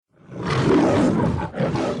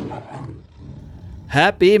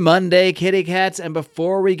Happy Monday, kitty cats. And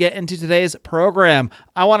before we get into today's program,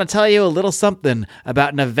 I want to tell you a little something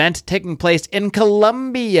about an event taking place in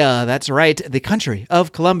Colombia. That's right, the country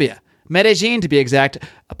of Colombia. Medellin, to be exact,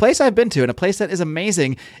 a place I've been to and a place that is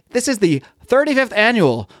amazing. This is the 35th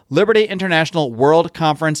annual Liberty International World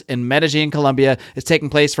Conference in Medellin, Colombia. It's taking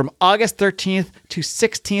place from August 13th to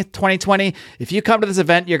 16th, 2020. If you come to this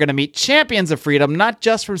event, you're going to meet champions of freedom, not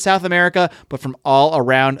just from South America, but from all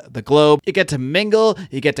around the globe. You get to mingle,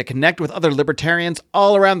 you get to connect with other libertarians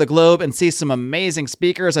all around the globe and see some amazing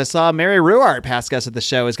speakers. I saw Mary Ruwart, past guest of the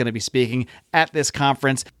show, is going to be speaking at this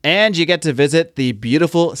conference. And you get to visit the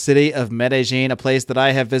beautiful city of Medellin, a place that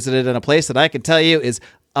I have visited and a place that I can tell you is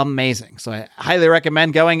amazing. So I highly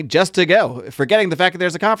recommend going just to go, forgetting the fact that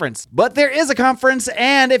there's a conference. But there is a conference,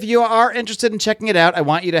 and if you are interested in checking it out, I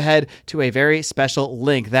want you to head to a very special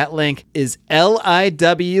link. That link is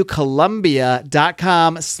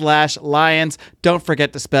liwcolumbia.com/Lions. Don't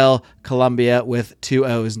forget to spell Columbia with 2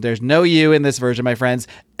 O's. There's no U in this version, my friends.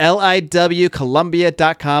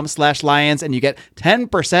 liwcolumbia.com/Lions, and you get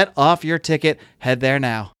 10% off your ticket. Head there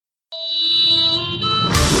now.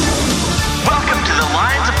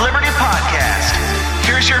 Liberty Podcast.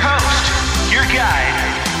 Here's your host, your guide,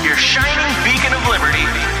 your shining beacon of liberty,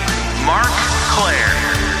 Mark Claire.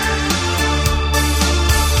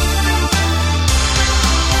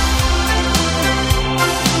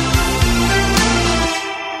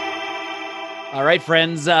 All right,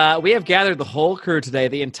 friends, we have gathered the whole crew today,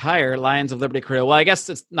 the entire Lions of Liberty crew. Well, I guess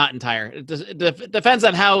it's not entire. It depends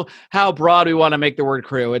on how broad we want to make the word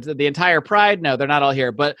crew. It's the entire pride. No, they're not all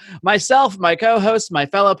here. But myself, my co-hosts, my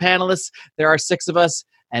fellow panelists, there are 6 of us.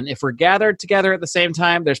 And if we're gathered together at the same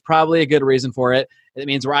time, there's probably a good reason for it. It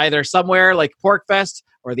means we're either somewhere like PorcFest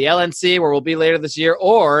or the LNC, where we'll be later this year,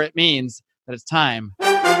 or it means that it's time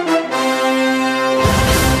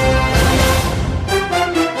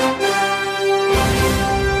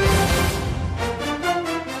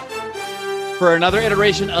for another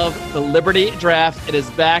iteration of the Liberty Draft. It is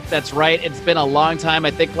back. That's right. It's been a long time.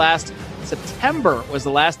 I think last September was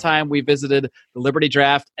the last time we visited the Liberty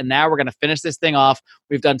Draft, and now we're going to finish this thing off.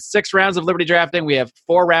 We've done 6 rounds of Liberty Drafting. We have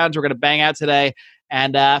 4 rounds we're going to bang out today.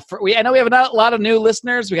 And I know we have a lot of new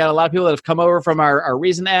listeners. We got a lot of people that have come over from our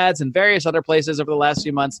Reason ads and various other places over the last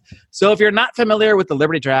few months. So if you're not familiar with the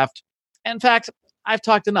Liberty Draft, in fact, I've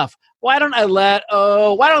talked enough. Why don't I let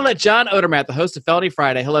John Odermatt, the host of Felony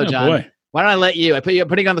Friday. Hello, John. Boy. Why don't I let you? I'm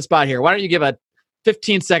putting you on the spot here. Why don't you give a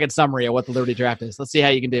 15-second summary of what the Liberty Draft is? Let's see how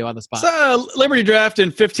you can do on the spot. So, Liberty Draft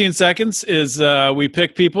in 15 seconds is we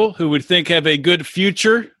pick people who would think have a good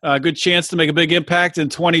future, a good chance to make a big impact in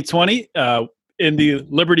 2020 in the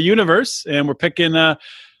Liberty universe. And we're picking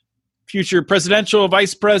future presidential,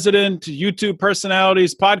 vice president, YouTube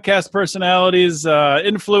personalities, podcast personalities,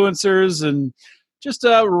 influencers, and just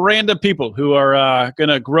random people who are going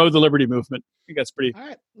to grow the Liberty movement. I think that's pretty, all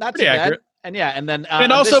right. Not pretty too accurate. Bad. And then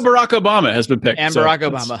and also Barack Obama has been picked. And Barack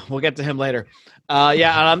Obama. We'll get to him later. And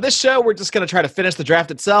on this show, we're just going to try to finish the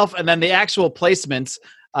draft itself, and then the actual placements.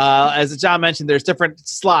 As John mentioned, there's different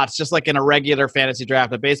slots, just like in a regular fantasy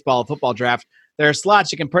draft, a baseball, football draft. There are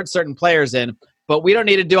slots you can put certain players in, but we don't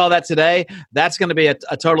need to do all that today. That's going to be a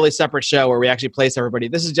totally separate show where we actually place everybody.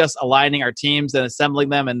 This is just aligning our teams and assembling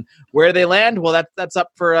them, and where they land, well, that's up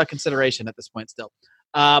for consideration at this point still.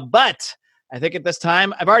 But I think at this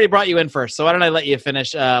time, I've already brought you in first, so why don't I let you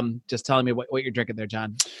finish just telling me what you're drinking there,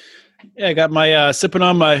 John? Yeah, I got my sipping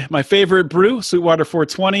on my favorite brew, Sweetwater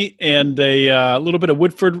 420, and a little bit of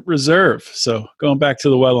Woodford Reserve. So going back to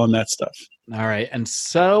the well on that stuff. All right, and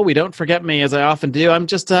so we don't forget me, as I often do. I'm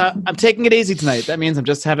just I'm taking it easy tonight. That means I'm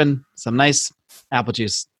just having some nice apple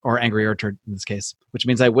juice, or Angry Orchard in this case, which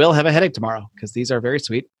means I will have a headache tomorrow because these are very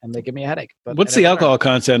sweet and they give me a headache. But what's the alcohol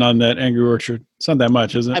content on that Angry Orchard? It's not that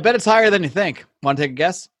much, is it? I bet it's higher than you think. Want to take a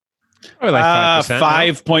guess? Or like 5%.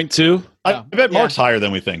 5.2. I bet Mark's higher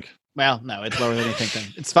than we think. Well, no, it's lower than you think. Then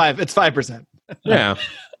it's 5. It's 5%. Yeah.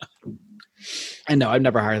 I know. I'm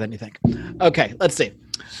never higher than you think. Okay, let's see.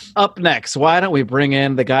 Up next, why don't we bring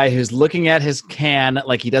in the guy who's looking at his can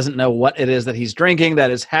like he doesn't know what it is that he's drinking?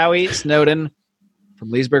 That is Howie Snowden from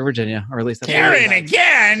Leesburg, Virginia, or at least that's Karen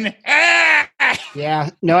again. Yeah,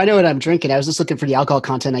 no, I know what I'm drinking. I was just looking for the alcohol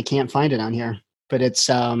content. I can't find it on here, but it's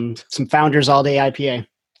some Founders All Day IPA.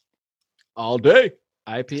 All day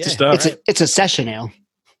IPA. It's a session ale.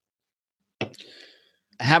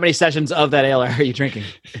 How many sessions of that ale are you drinking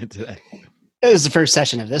today? It was the first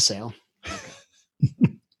session of this ale.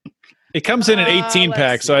 It comes in an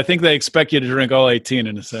 18-pack, so I think they expect you to drink all 18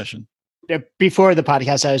 in a session. Before the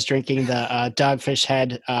podcast, I was drinking the Dogfish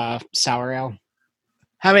Head sour ale.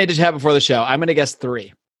 How many did you have before the show? I'm going to guess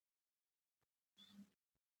 3.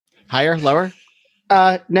 Higher, lower?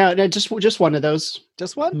 No, just one of those.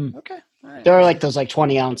 Just one? Okay. All right. There are like those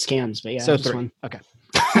 20-ounce cans, but yeah, So just 3. one. Okay.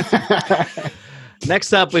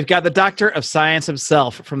 Next up, we've got the Doctor of Science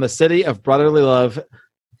himself from the city of brotherly love.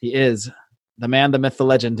 He is the man, the myth, the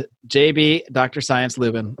legend, JB Dr. Science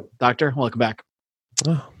Lubin. Doctor, welcome back.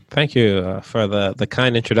 Oh, thank you for the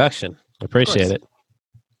kind introduction. Appreciate it.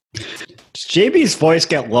 Does JB's voice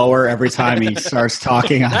get lower every time he starts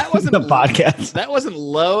talking on That wasn't the podcast? That wasn't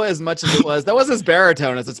low as much as it was. That wasn't as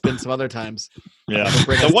baritone as it's been some other times. Yeah.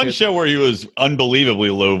 The one show where he was unbelievably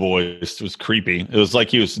low voiced was creepy. It was like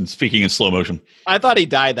he was speaking in slow motion. I thought he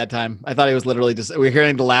died that time. I thought he was literally just, we were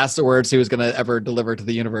hearing the last words he was going to ever deliver to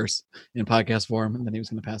the universe in podcast form, and then he was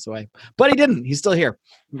going to pass away. But he didn't. He's still here.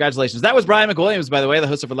 Congratulations. That was Brian McWilliams, by the way, the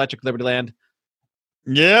host of Electric Liberty Land.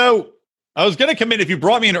 Yeah. I was going to come in. If you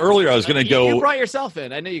brought me in earlier, I was going to go. You brought yourself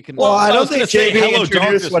in. I knew you can. Well, I don't was think gonna say, JB hello, introduced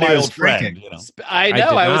darkness, what he my was old friend. drinking. You know. I know. did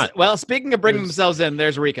I was not. well. Speaking of bringing themselves in,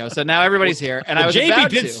 there's Rico. So now everybody's here, and I was JB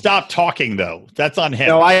about did to stop talking, though. That's on him.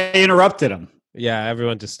 No, I interrupted him. Yeah,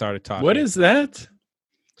 everyone just started talking. What is that?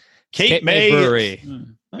 Cape May Brewery.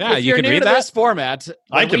 Yeah, If you you're can new read to that. this format,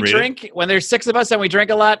 I when can we read it. drink, when there's 6 of us and we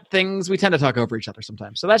drink a lot, we tend to talk over each other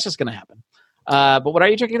sometimes. So that's just going to happen. But what are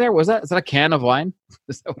you drinking there? Is that a can of wine?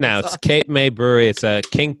 Is that what No, I it's saw? Cape May Brewery. It's a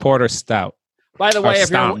King Porter Stout. By the or way, if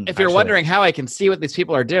stout, you're actually. wondering how I can see what these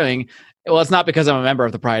people are doing, well, it's not because I'm a member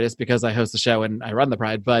of the Pride. It's because I host the show and I run the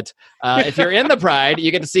Pride. But if you're in the Pride, you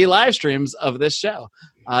get to see live streams of this show.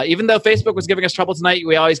 Even though Facebook was giving us trouble tonight,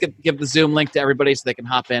 we always give the Zoom link to everybody so they can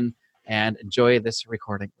hop in and enjoy this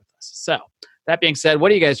recording with us. So that being said,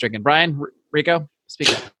 what are you guys drinking? Brian, Rico, speak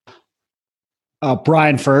up.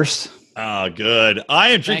 Brian first. Oh, good. I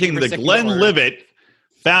am Thank you drinking for the sticking to Glenlivet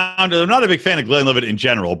Founder. I'm not a big fan of Glenlivet in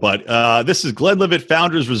general, but this is Glenlivet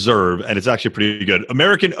Founders Reserve, and it's actually pretty good.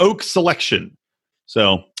 American Oak Selection.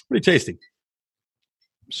 So, pretty tasty.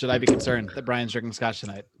 Should I be concerned that Brian's drinking scotch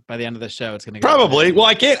tonight? By the end of the show, it's going to go Probably. Well,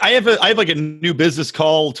 I can't. I have like a new business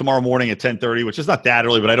call tomorrow morning at 10:30, which is not that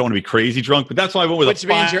early, but I don't want to be crazy drunk. But that's why I went with Which a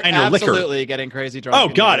means you're finer liquor. absolutely getting crazy drunk. Oh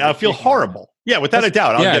and God, you're I feel speaking. horrible. Yeah, without a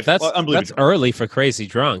doubt. I'll get that's unbelievable. early for crazy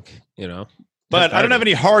drunk, you know. But I don't 10:30. have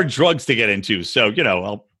any hard drugs to get into, so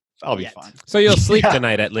I'll be Yet. fine. So you'll sleep Yeah.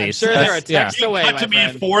 tonight at least. sure they're That's- a text away, Cut my to me at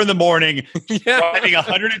friend. 4 a.m, yeah. driving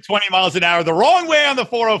 120 miles an hour the wrong way on the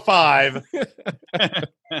 405,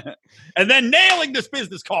 and then nailing this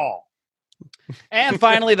business call. And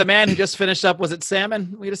finally, the man who just finished up, was it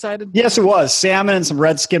salmon, we decided? Yes, it was salmon and some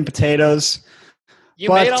red skin potatoes. You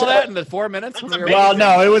But, made all that in the 4 minutes? That's when we were amazing.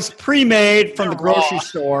 Well, no, it was pre-made from They're the grocery raw.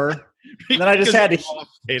 store. And then I just had to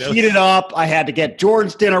Potatoes. heat it up. I had to get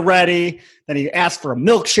George's dinner ready. Then he asked for a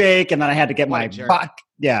milkshake, and then I had to get What a my jerk.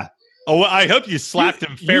 yeah. Oh, well, I hope you slapped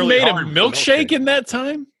him You fairly made a hard for milkshake in that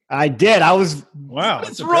time? I did. I was Wow.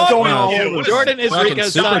 What's wrong going with you? all What is- Jordan is Fucking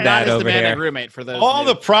Rico's super son. That dad is the over man here. and roommate for those. all new.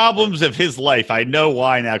 the problems of his life. I know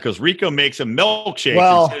why now, because Rico makes a milkshake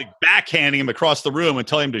Well- instead of backhanding him across the room and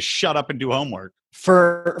telling him to shut up and do homework.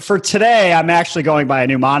 for today. I'm actually going by a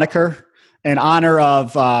new moniker in honor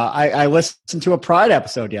of. I listened to a Pride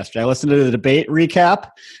episode yesterday. I listened to the debate recap,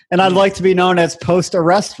 and I'd like to be known as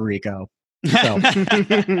post-arrest Rico. So,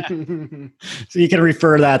 so you can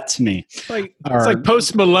refer that to me. It's like, Or- it's like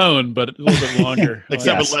Post Malone, but a little bit longer.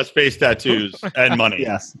 Except Yes. with less face tattoos and money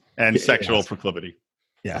Yes, and sexual Yes. proclivity.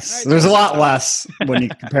 yes. There's a lot less when you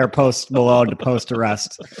compare Post Malone to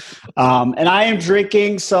post-arrest. And I am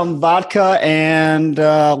drinking some vodka and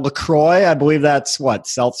LaCroix. I believe that's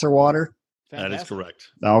seltzer water. That is Fantastic. correct.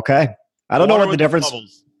 Okay. I don't know Water what the with difference.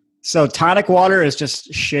 bubbles. So tonic water is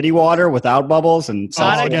just shitty water without bubbles, and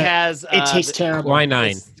Sonic seltzer- has. It tastes terrible.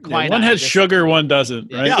 Quinine. One has sugar, one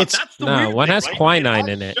doesn't, right? Yeah, It's- that's the No, weird one thing, has right? quinine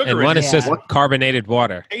It in has it, sugar and one in is it. just carbonated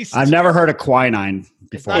water. Tastes I've never heard of quinine It's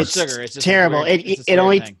before. not It's sugar. It's just terrible. weird. It It's a it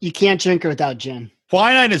only weird thing. you can't drink it without gin.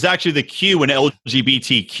 Quinine is actually the Q in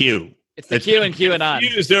LGBTQ. It's the Q and been QAnon.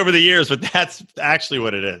 Used over the years, but that's actually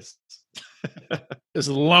what it is. Just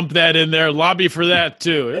lump that in there. Lobby for that,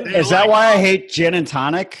 too. Is that why I hate gin and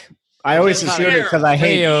tonic? I always Gin and assumed it tonic. because I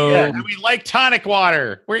hate Hey-o. gin. And we like tonic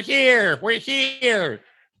water. We're here. We're here.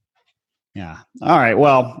 Yeah. All right.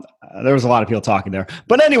 Well, there was a lot of people talking there,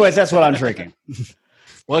 but anyways, that's what I'm drinking.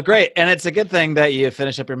 Well, great. And it's a good thing that you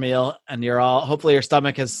finish up your meal and you're all, hopefully your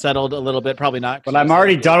stomach has settled a little bit. Probably not. But I'm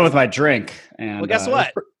already done with my drink, and Well, guess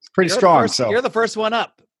what? It's pretty You're the strong. first- So you're the first one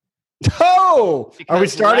up. Oh, are we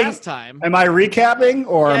Because starting? last time? Am I recapping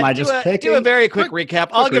or am I just picking? Do a very quick recap.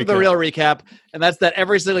 I'll give the recap. real recap, and that's that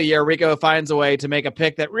every single year Rico finds a way to make a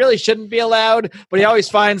pick that really shouldn't be allowed, but he always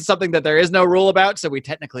finds something that there is no rule about, so we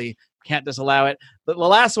technically can't disallow it. But the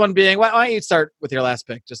last one being, why don't you start with your last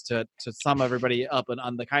pick, just to sum everybody up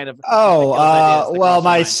on the kind of ridiculous ideas that well, cross your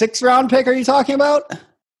my mind. 6th round pick. Are you talking about?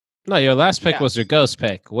 No, your last pick Yeah. was your ghost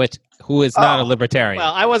pick, who is not a libertarian.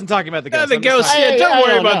 Well, I wasn't talking about the Yeah, ghost. the I'm just ghost. talking- Yeah, don't I worry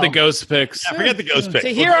don't about know. the ghost picks. Yeah, forget the ghost pick.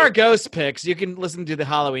 To hear our ghost picks, you can listen to the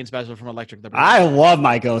Halloween special from Electric Liberty. I love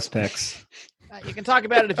my ghost picks. You can talk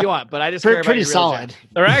about it if you want, but I just care about Pretty your real solid. draft.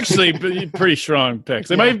 They're actually pretty strong picks.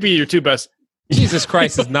 They might be your two best. Jesus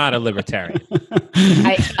Christ is not a libertarian.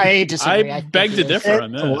 I disagree. I think beg it to is. differ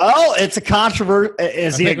on that. Well, it's a controversy.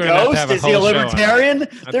 Is he a think we're gonna have to ghost? have a Is he a whole show on libertarian?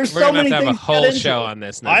 There's We're so gonna many have to things have a to whole get into. show on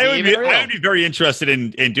this. Now. I would Even real. be very interested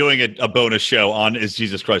in doing a bonus show on Is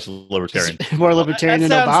Jesus Christ a Libertarian? More libertarian That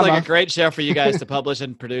than sounds Obama. like a great show for you guys to publish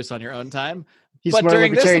and produce on your own time. He's but more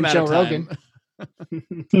during this libertarian amount Joe of Rogan. time.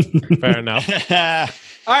 Fair enough.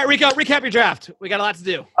 All right, Rico, recap your draft. We got a lot to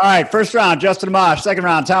do. All right, 1st round, Justin Amash. 2nd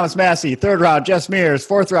round, Thomas Massey. 3rd round, Jess Mears.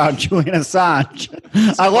 4th round, Julian Assange.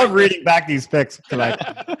 I love reading back these picks tonight.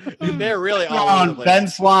 They're really all over the Round, place. Ben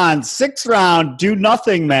Swan. 6th round, Do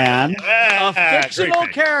Nothing Man. A fictional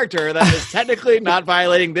character that is technically not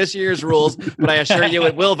violating this year's rules, but I assure you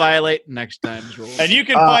it will violate next time's rules. And you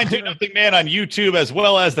can find Do Nothing Man on YouTube as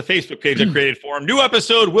well as the Facebook page I created for him. New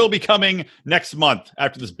episode will be coming next month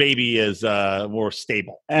after this baby is more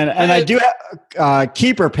stable. And I do have a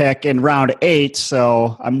keeper pick in round 8,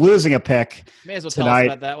 so I'm losing a pick. May as well tell tonight.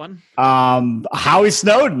 us about that one. Howie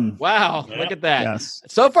Snowden. Wow, look at that. Yes.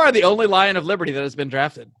 So far, the only Lion of Liberty that has been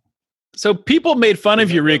drafted. So people made fun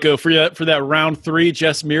of you, Rico, for that round 3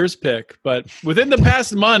 Jess Mears pick, but within the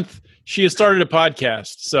past month, she has started a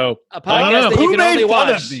podcast. So A I don't know. podcast that you Who can made only fun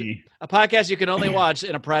watch. of me? A podcast you can only watch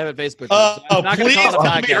in a private Facebook group. So I'm not going Please to call it a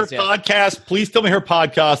tell me her podcast yet. podcast. Please tell me her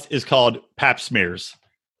podcast is called Pap Smears.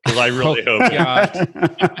 Because I really hope.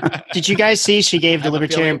 God. Did you guys see she gave I the have a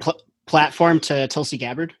libertarian feeling- platform to Tulsi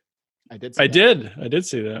Gabbard? I did. See I that. did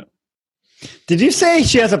see that. Did you say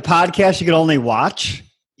she has a podcast you can only watch?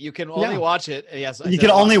 You can only No. watch it. Yes, I You said can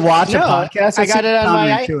only watch a No, podcast? I That got it seems on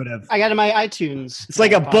my counterintuitive. I got it on my iTunes. It's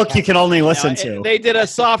like a book you can only listen Yeah, to. They did a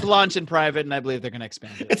soft launch in private, and I believe they're going to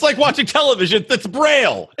expand it. It's like watching television that's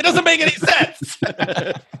Braille. It doesn't make any sense.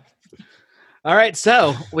 All right,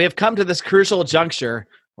 so we have come to this crucial juncture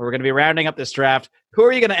where we're going to be rounding up this draft. Who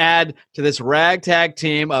are you going to add to this ragtag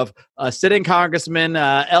team of sitting congressmen,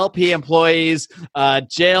 LP employees,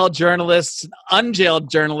 jail journalists, unjailed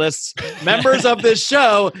journalists, members of this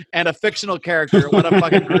show, and a fictional character? What a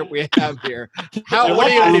fucking group we have here. What are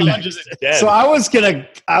you going to do next? So I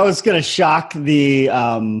was gonna shock the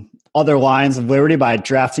other Lions of Liberty by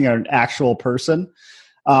drafting an actual person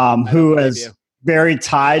who believe is you. very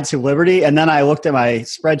tied to Liberty, and then I looked at my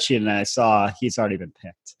spreadsheet and I saw he's already been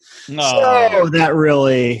picked. So that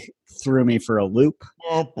really threw me for a loop.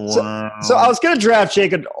 So I was going to draft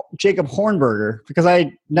Jacob Hornberger because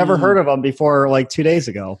I never heard of him before like 2 days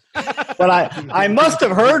ago. But I must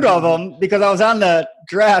have heard of him because I was on the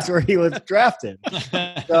draft where he was drafted.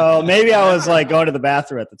 So maybe I was like going to the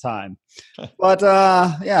bathroom at the time. But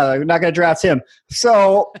yeah, I'm not going to draft him.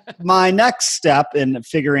 So my next step in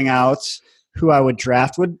figuring out who I would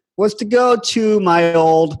draft was to go to my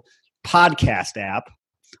old podcast app,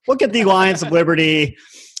 look at the Lions of Liberty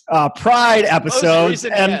Pride episodes,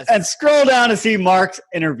 recent, and, yes. and scroll down to see Mark's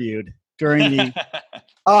interviewed during the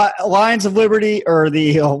Lions of Liberty or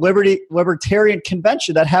the Libertarian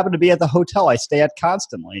Convention that happened to be at the hotel I stay at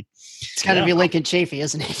constantly. It's got to be Lincoln Chafee,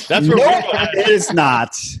 isn't it? That's where No, Rico had, it is not.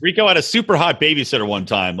 Rico had a super hot babysitter one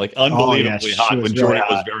time, like unbelievably she hot was when really Jordan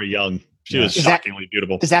was hot. very young. She was Is that- shockingly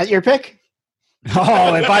beautiful. Is that your pick?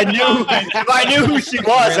 Oh, if I knew who she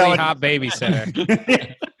was, I Really would. hot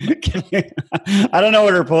babysitter. I don't know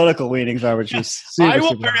what her political leanings are, but she's super,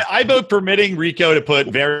 super hot. I vote permitting Rico to put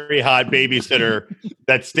very hot babysitter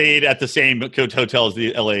that stayed at the same hotel as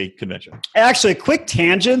the LA convention. Actually, quick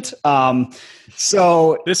tangent.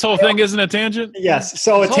 So This whole thing isn't a tangent? yes,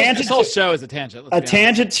 so a tangent. This whole show is a tangent. let's A be honest.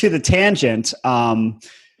 tangent to the tangent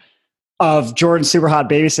of Jordan Superhot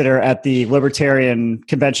babysitter at the Libertarian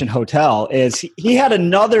Convention Hotel is he had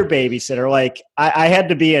another babysitter. Like I had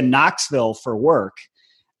to be in Knoxville for work,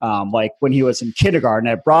 like when he was in kindergarten.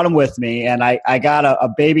 I brought him with me, and I got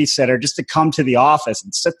a babysitter just to come to the office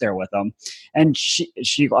and sit there with him. And she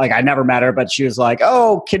like I never met her, but she was like,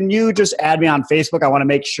 "Oh, can you just add me on Facebook? I want to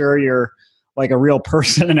make sure you're like a real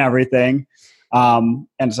person and everything." And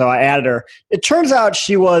so I added her. It turns out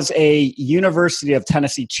she was a University of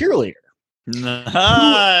Tennessee cheerleader.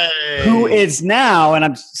 Nice. who is now, and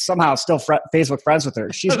I'm somehow still Facebook friends with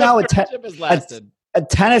her. She's now Friendship has lasted. a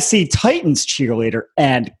Tennessee Titans cheerleader,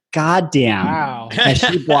 and goddamn, Wow. has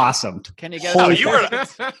she blossomed. Can you guess? Oh, what- you were.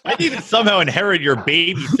 I didn't even somehow inherit your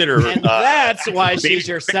babysitter. And that's why she's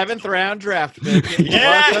your 7th round draft pick.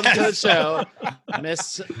 Yes! Welcome to the show,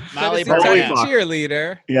 Miss Molly Tennessee Burnett. Titans.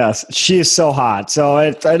 cheerleader. Yes, she is so hot. So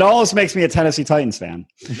it almost makes me a Tennessee Titans fan.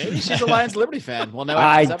 Maybe she's a Lions Liberty fan. We'll know.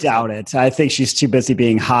 I after this episode. doubt it. I think she's too busy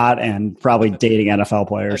being hot and probably dating NFL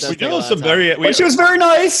players. That we does know take a some lot of very. But she was very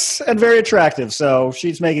nice and very attractive, so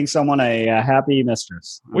she's making someone a happy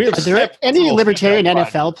mistress. We have Are there any several libertarian female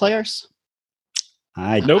NFL players?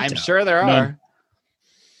 I Nope. I'm doubt. sure there are. None.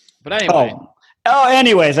 But anyway,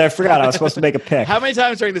 Anyways, I forgot I was supposed to make a pick. how many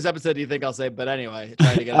times during this episode do you think I'll say, but anyway,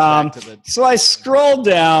 trying to get us back to the. So I scrolled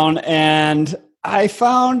down and I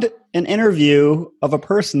found an interview of a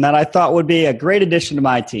person that I thought would be a great addition to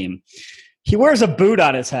my team. He wears a boot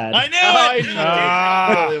on his head, I knew I it. knew it.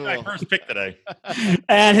 My Unbelievable. first pick today.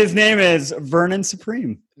 and his name is Vernon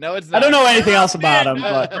Supreme. No, it's I not. don't know anything else about him,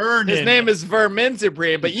 but His name is Vermin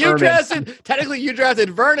Supreme, but you Vermin. drafted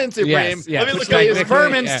Vernon Supreme. Yes, Let me look So is Technically,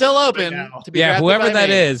 Vermin yeah. still open to be Yeah, drafted whoever by that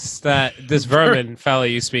me? is, this vermin fella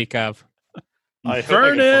you speak of. I hope I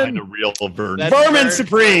Vernon. can find a real Vernon. That's Vermin Vernon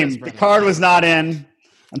Supreme. The Supreme. card was not in.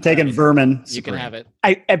 I'm taking Vermin. You can have it.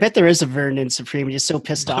 I bet there is a Vernon Supreme. He's so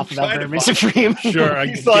pissed off about trying to Vermin find- Supreme. Sure, I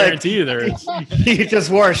He's like- guarantee you there is. He just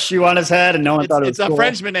wore a shoe on his head, and no one thought it was It's a cool.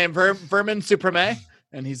 Frenchman named Vermin Supreme,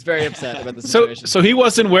 and he's very upset about the So, situation. so he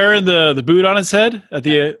wasn't wearing the boot on his head at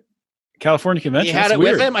the California convention. he had That's it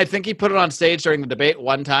weird. with him. I think he put it on stage during the debate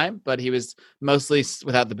one time, but he was mostly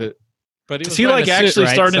without the boot. But Is he like actually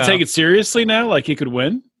starting to take it seriously now? Like he could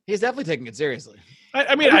win? He's definitely taking it seriously.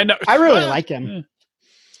 I mean, I know. I really like him.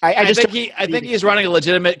 I just I think he's running a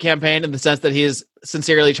legitimate campaign in the sense that he is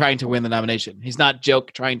sincerely trying to win the nomination. He's not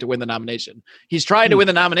joke trying to win the nomination. He's trying to win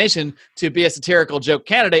the nomination to be a satirical joke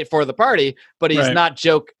candidate for the party, but he's Right. not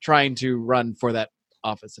joke trying to run for that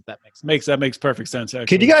office. If that makes sense. That makes perfect sense. Actually.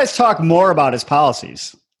 Could you guys talk more about his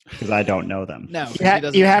policies? Because I don't know them. No,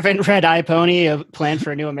 you haven't read iPony, A Plan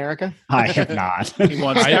for a New America? I have not. He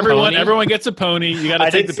wants I everyone. pony? Everyone gets a pony. You got I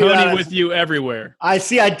to take did the see pony that. with you everywhere. I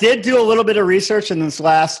see. I did do a little bit of research in this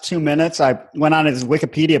last 2 minutes. I went on his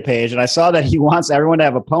Wikipedia page and I saw that he wants everyone to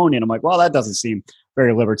have a pony. And I'm like, well, that doesn't seem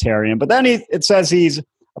very libertarian. But then it says he's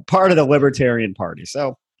a part of the Libertarian Party.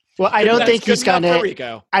 So Well, I don't That's think good he's enough gonna. for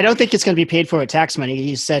Rico. I don't think it's going to be paid for with tax money.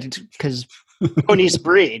 He said because ponies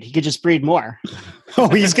breed. He could just breed more.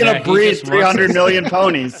 he's going to Yeah, he breed just wants 300 million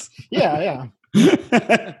ponies. Yeah.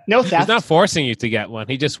 No He's theft. not forcing you to get one.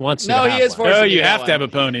 He just wants you No, to he have is one. forcing Oh, you you to have get to have one.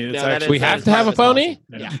 a pony. It's No, that actually We that have is to part have of a his pony?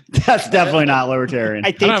 policy. Yeah. That's definitely not libertarian. I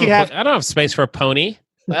I think don't, you have. I don't have space for a pony.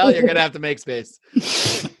 Well, you're gonna have to make space.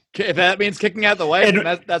 If that means kicking out the wife, And-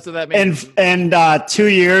 then that's what that means. In 2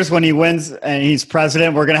 years, when he wins and he's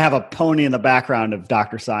president, we're going to have a pony in the background of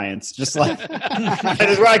Dr. Science. Just like, that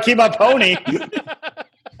is where I keep my pony.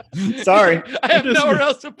 Sorry. I have nowhere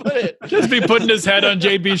else to put it. Just be putting his head on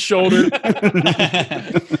JB's shoulder.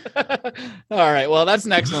 All right. Well, that's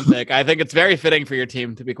an excellent pick. I think it's very fitting for your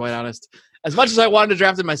team, to be quite honest. As much as I wanted to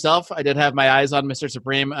draft him myself, I did have my eyes on Mr.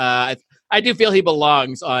 Supreme. I do feel he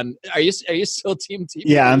belongs on. Are you still Team T?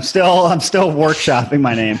 Yeah, I'm still workshopping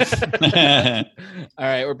my name. All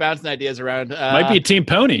right, we're bouncing ideas around. Might be a team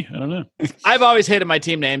pony. I don't know. I've always hated my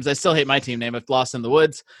team names. I still hate my team name of Lost in the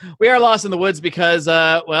Woods. We are Lost in the Woods because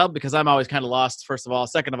I'm always kind of lost, first of all.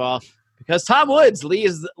 Second of all, because Tom Woods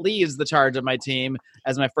leaves the charge of my team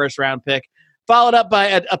as my first round pick. Followed up by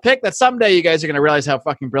a pick that someday you guys are going to realize how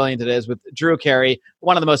fucking brilliant it is with Drew Carey,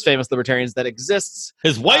 one of the most famous libertarians that exists.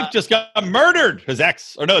 His wife just got murdered. His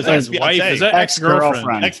ex, or no, his His wife is that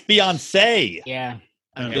ex-girlfriend. Ex-girlfriend. ex-fiancé. Yeah.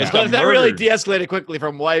 Okay. Just But got that really murdered. de-escalated quickly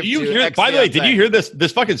from wife Do you to hear? By the way, did ex-fiancé. you hear this?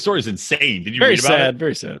 This fucking story is insane. Did you Very read about sad. it?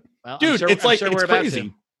 Very sad. Well, I'm Dude, sure- it's I'm like sure it's we're about crazy.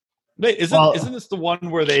 to. Wait, Well, isn't this the one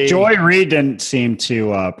where they? Joy Reid didn't seem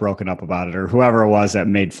too broken up about it, or whoever it was that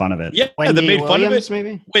made fun of it. Yeah, Wendy that made fun of Williams, it.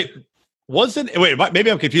 maybe. Wait, maybe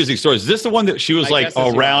I'm confusing stories. Is this the one that she was I like guess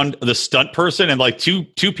that's around the stunt person and like two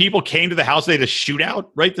people came to the house? They had a shootout,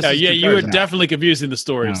 right? This is Yeah, you were 2000. definitely confusing the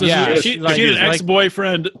stories. No. This Yeah, is- she- she like- had an like-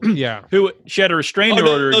 ex-boyfriend Yeah. who she had a restraining Oh,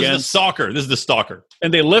 order this is the against, stalker. This is the stalker.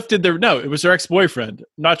 and they lifted their. No, it was her ex-boyfriend,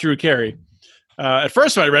 not Drew Carey. At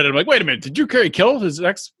first, when I read it, I'm like, wait a minute, did Drew Carey kill his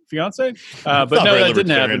ex-fiance? But not no, very that didn't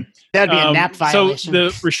libertarian. happen. That'd be a nap So violation.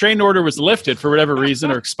 the restraining order was lifted for whatever reason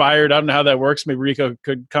or expired. I don't know how that works. Maybe Rico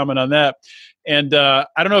could comment on that. And I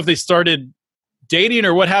don't know if they started dating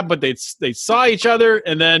or what happened, but they saw each other,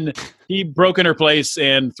 and then he broke in her place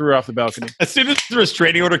and threw her off the balcony. As soon as the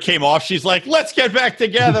restraining order came off, she's like, let's get back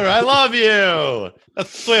together. I love you.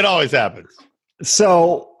 That's the way it always happens.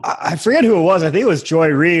 So I forget who it was. I think it was Joy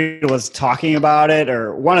Reid was talking about it,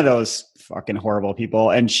 or one of those fucking horrible people.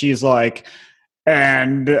 And she's like,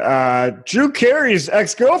 and Drew Carey's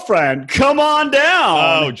ex-girlfriend, come on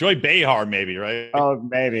down. Oh, Joy Behar, maybe, right? Oh,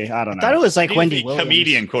 maybe. I don't know. I thought it was like She's Wendy the Williams.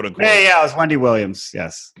 comedian, quote unquote. Yeah, it was Wendy Williams.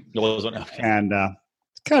 Yes. Okay. And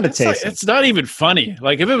kind of tasty. It's not even funny.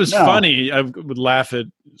 Like if it was No. funny, I would laugh at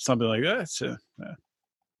something like that. So,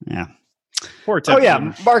 Yeah. poor Oh, Ted yeah.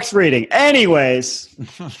 Nugent. Mark's reading. Anyways.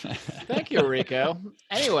 Thank you, Rico.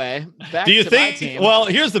 Anyway, back Do you to think? my team. Well,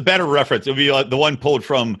 here's the better reference. It would be the one pulled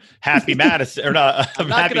from Happy Madison, or not? I'm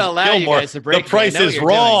not Happy gonna allow you Gilmore. guys to break me. The I Price know what is you're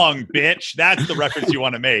Wrong, bitch. That's the reference you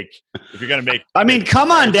want to make if you're going to make. I mean,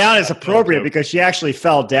 come on down is appropriate because she actually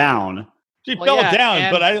fell down. She Well, fell yeah, down,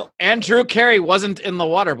 and- but And Drew Carey wasn't in The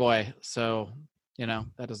Waterboy, so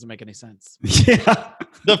that doesn't make any sense. Yeah.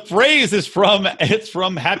 the phrase is from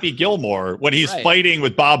Happy Gilmore when he's Right. fighting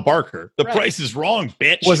with Bob Barker. The Right. Price is Wrong,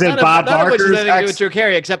 bitch. Was it None Bob of which has Barker's anything to do ex? with Drew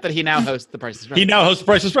Carey, except that he now hosts The Price is Right. He now hosts The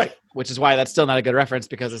Price is Right. Which is why that's still not a good reference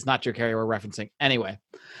because it's not Drew Carey we're referencing. Anyway,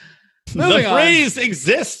 The moving on. phrase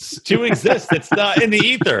exists to exist. It's not in the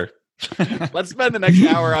ether. Let's spend the next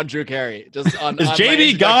hour on Drew Carey. Just on Is on my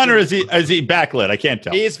JD gone or introduction. is he backlit? I can't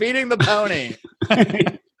tell. He's feeding the pony.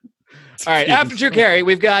 All right, after Drew Carey,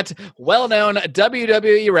 we've got well-known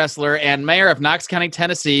WWE wrestler and mayor of Knox County,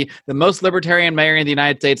 Tennessee, the most libertarian mayor in the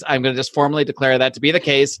United States. I'm going to just formally declare that to be the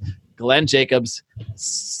case. Glenn Jacobs,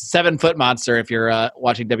 7-foot monster. If you're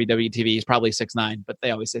watching WWE TV, he's probably 6'9", but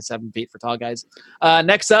they always say 7 feet for tall guys.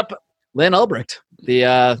 Next up, Lynn Ulbricht,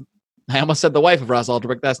 I almost said the wife of Ross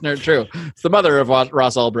Ulbricht. That's not true. It's the mother of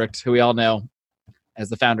Ross Ulbricht, who we all know as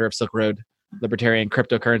the founder of Silk Road, libertarian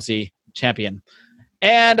cryptocurrency champion.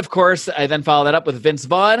 And, of course, I then follow that up with Vince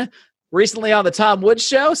Vaughn. Recently on the Tom Woods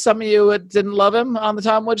Show. Some of you didn't love him on the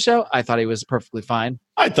Tom Woods Show. I thought he was perfectly fine.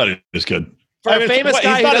 I thought it was good. For a famous guy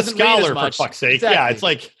he's who not a doesn't read as scholar, much. for fuck's sake. Exactly. Yeah, it's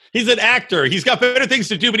like he's an actor. He's got better things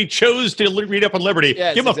to do, but he chose to read up on Liberty.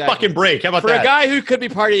 Yes, Give him exactly. a fucking break. How about For that? a guy who could be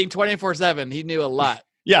partying 24/7, he knew a lot.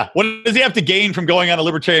 Yeah. What does he have to gain from going on a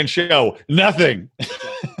libertarian show? Nothing.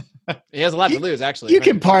 He has a lot to lose, actually. You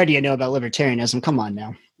can party and know about libertarianism. Come on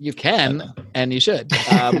now. You can, and you should.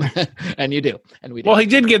 And you do. And we do. Well, he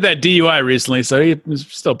did get that DUI recently, so he's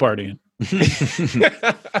still partying.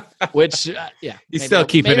 Which, yeah. He's maybe still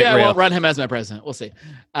keeping maybe it I real. won't run him as my president. We'll see.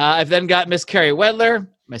 I've then got Miss Carrie Wedler,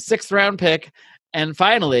 my 6th round pick. And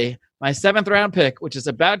finally, my 7th round pick, which is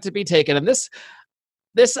about to be taken. And this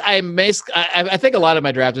I think a lot of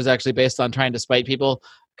my draft is actually based on trying to spite people.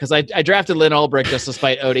 Because I drafted Lynn Ulbricht just to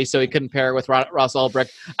spite Odie, so he couldn't pair with Ross Ulbricht.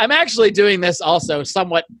 I'm actually doing this also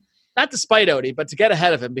somewhat, not to spite Odie, but to get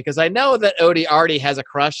ahead of him, because I know that Odie already has a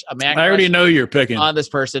crush, a man I already crush know you're picking. on this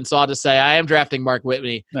person. So I'll just say I am drafting Mark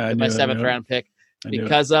Whitney I with my knew it, 7th I knew it. round pick. I knew it.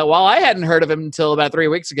 Because while I hadn't heard of him until about 3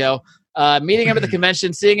 weeks ago, meeting him at the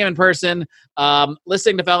convention, seeing him in person,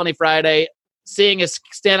 listening to Felony Friday, seeing his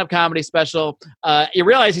stand-up comedy special, you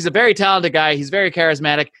realize he's a very talented guy. He's very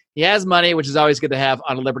charismatic. He has money, which is always good to have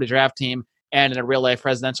on a Liberty draft team and in a real-life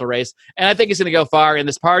presidential race. And I think he's going to go far in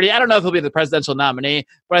this party. I don't know if he'll be the presidential nominee,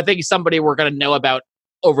 but I think he's somebody we're going to know about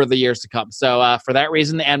over the years to come. So for that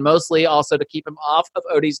reason, and mostly also to keep him off of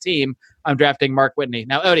Odie's team, I'm drafting Mark Whitney.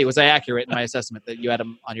 Now, Odie, was I accurate in my assessment that you had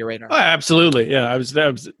him on your radar? Oh, absolutely. Yeah, I was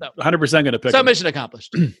 100% going to pick So him. mission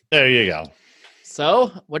accomplished. There you go.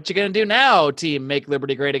 So what you going to do now, team Make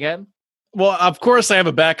Liberty Great Again? Well, of course, I have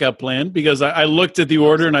a backup plan because I looked at the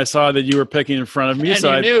order and I saw that you were picking in front of me. And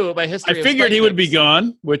So you knew by history. I of figured spite he would be picks.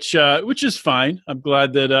 gone, which is fine. I'm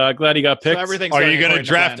glad he got So picked. everything's Are you going to according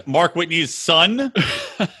draft plan. Mark Whitney's son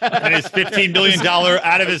and his $15 million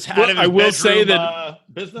out of his I will say bedroom,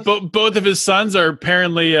 that business? Both of his sons are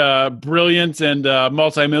apparently brilliant and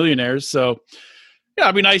multimillionaires. So, yeah,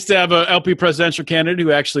 it'd be nice to have a LP presidential candidate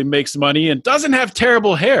who actually makes money and doesn't have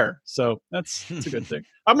terrible hair. So that's a good thing.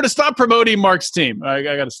 I'm going to stop promoting Mark's team. I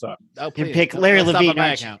got to stop. Oh, You please. pick Larry Don't stop Levine, on my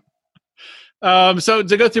aren't you? account. So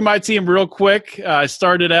to go through my team real quick, I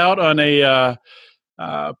started out on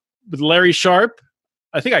with Larry Sharp.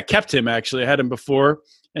 I think I kept him, actually. I had him before.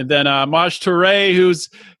 And then Maj Touré,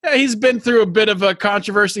 he's been through a bit of a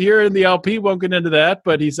controversy here in the LP. Won't get into that,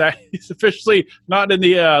 but he's officially not in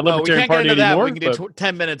the Oh, we Libertarian can't get Party into that. anymore. We can do but-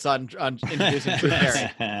 10 minutes on introducing Drew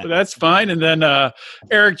Carey. but that's fine. And then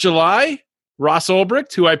Eric July, Ross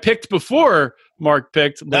Ulbricht, who I picked before Mark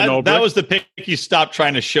picked Lynn Ulbricht. that was the pick you stopped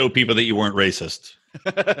trying to show people that you weren't racist.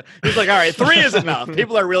 He's like, all right, 3 is enough.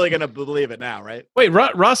 People are really going to believe it now, right? Wait,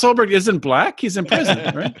 Ross Ulbricht isn't black? He's in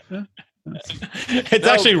prison, right? Yeah. It's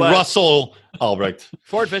No, actually but- Russell Albrecht.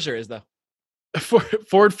 Ford Fisher is, though.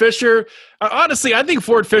 Ford Fisher. Honestly, I think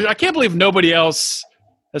Ford Fisher. I can't believe nobody else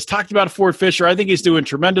has talked about Ford Fisher. I think he's doing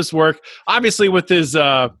tremendous work. Obviously, with his,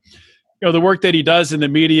 the work that he does in the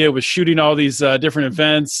media, with shooting all these different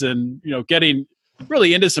events, and getting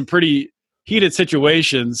really into some pretty heated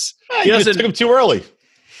situations. He just took him too early.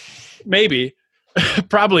 Maybe,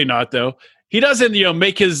 probably not though. He doesn't,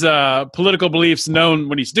 make his political beliefs known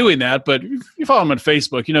when he's doing that. But you follow him on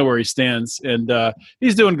Facebook, you know where he stands, and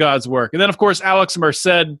he's doing God's work. And then, of course, Alex Merced,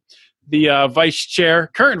 the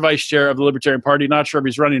current vice chair of the Libertarian Party. Not sure if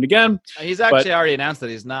he's running again. He's actually already announced that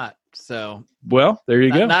he's not. So, well, there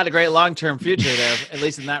you go. Not a great long-term future there, at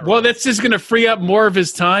least in that role. Well, that's just going to free up more of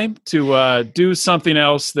his time to do something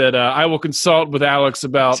else that I will consult with Alex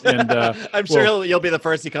about. And I'm sure you'll be the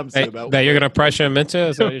first he comes to about. That you're going to pressure him into?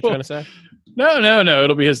 Is that what you're trying to say? No.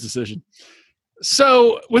 It'll be his decision.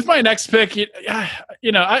 So with my next pick,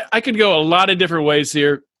 I could go a lot of different ways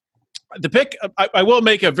here. The pick, I will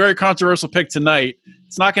make a very controversial pick tonight.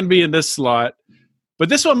 It's not going to be in this slot, but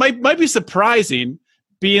this one might be surprising,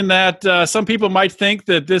 being that some people might think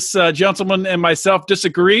that this gentleman and myself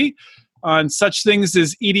disagree on such things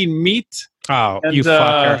as eating meat. Oh, And, you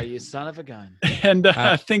fucker. Oh, you son of a gun. And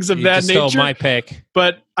things of You that just nature. stole my pick.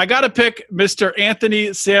 But I got to pick Mr. Anthony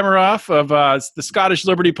Samaroff of the Scottish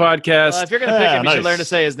Liberty podcast. Well, if you're going to pick him, you nice. should learn to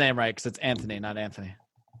say his name right, because it's Anthony, not Anthony.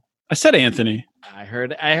 I said Anthony. I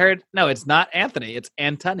heard. No, it's not Anthony. It's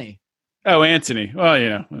Antony. Oh, Anthony.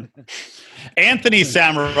 Well, Anthony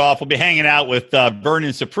Samaroff will be hanging out with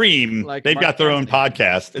Vernon Supreme. Like They've Mark got their own Anthony.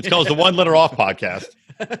 podcast. It's called the One Letter Off Podcast.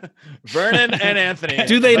 Vernon and Anthony.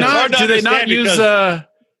 Do they It's hard not? to Do they not understand use? because-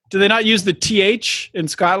 Do they not use the TH in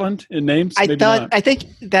Scotland in names? Maybe not. I think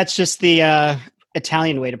that's just the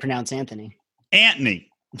Italian way to pronounce Anthony. Anthony.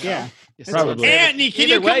 Yeah. Probably. Anthony, can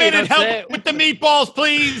Either you come way, in you and don't say help it. with the meatballs,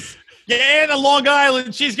 please? Yeah, Anna Long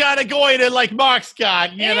Island. She's got to go in like Mark's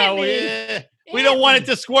got. We don't want it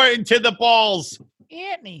to squirt into the balls.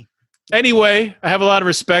 Anthony. Anyway, I have a lot of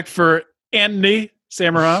respect for Anthony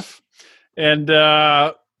Samaroff. And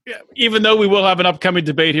even though we will have an upcoming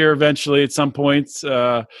debate here eventually at some point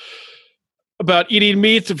about eating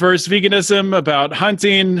meat versus veganism, about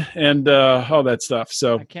hunting, and all that stuff.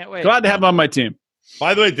 So I can't wait. glad to have him on my team.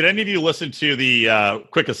 By the way, did any of you listen to the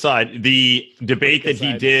quick aside, the debate Quick that he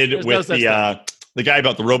aside. did There's no with such the guy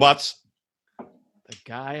about the robots? The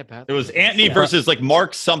guy about It was Anthony versus like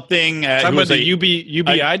Mark something. Talking who about was the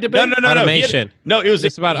UBI debate? No. Automation. No, it was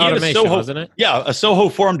It's about he had a automation, Soho- wasn't it? Yeah, a Soho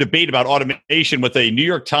Forum debate about automation with a New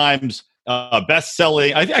York Times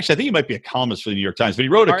best-selling. I think he might be a columnist for the New York Times, but he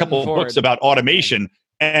wrote a Martin couple of Ford. books about automation,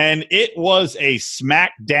 and it was a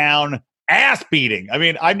smackdown ass beating. I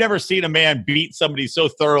mean, I've never seen a man beat somebody so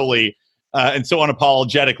thoroughly and so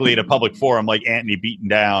unapologetically in a public forum like Anthony beating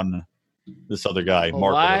down this other guy, Well,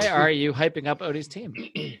 Mark. why are you hyping up Odie's team?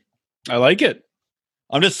 I like it.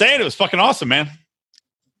 I'm just saying it was fucking awesome, man.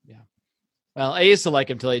 Well, I used to like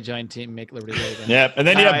him till he joined Team Make Liberty Great Again. Yep, and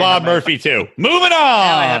then you Now have I Bob have my- Murphy too. Moving on.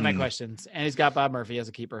 Now I have my questions. And he's got Bob Murphy as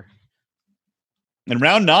a keeper. In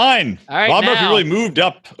round 9, All right, Bob Murphy now, really moved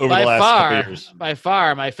up over by the last couple of years.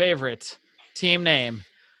 far, my favorite team name.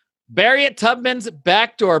 Barriott Tubman's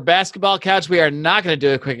Backdoor Basketball Couch. We are not going to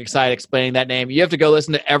do a quick aside explaining that name. You have to go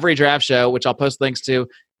listen to every draft show, which I'll post links to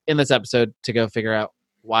in this episode to go figure out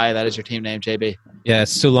why that is your team name, JB. Yeah,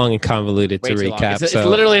 it's too long and convoluted Way to too long. recap. It's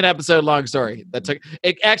literally an episode long story.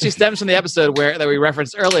 It actually stems from the episode that we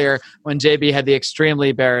referenced earlier when JB had the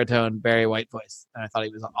extremely baritone Barry White voice, and I thought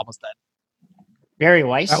he was almost dead. Barry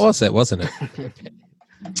Weiss. That was it, wasn't it?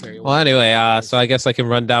 Barry Well, White. anyway, so I guess I can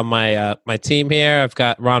run down my my team here. I've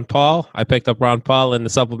got Ron Paul. I picked up Ron Paul in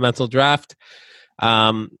the supplemental draft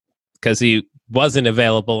because he wasn't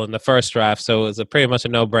available in the first draft, so it was pretty much a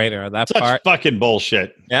no-brainer on that Such part. fucking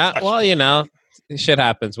bullshit. Yeah, well, shit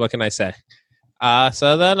happens. What can I say?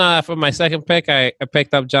 So then for my second pick, I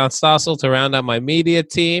picked up John Stossel to round out my media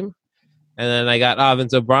team. And then I got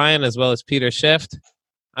Ovens O'Brien as well as Peter Schiff.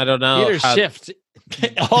 I don't know. Peter Schiff.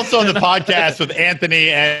 Also on the podcast with Anthony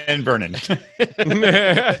and Vernon.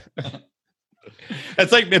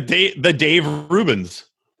 That's like the Dave Rubens.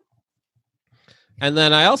 And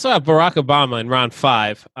then I also have Barack Obama in round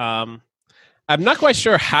 5. I'm not quite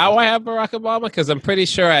sure how I have Barack Obama because I'm pretty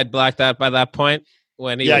sure I had blacked out by that point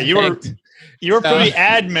when he was picked. You were pretty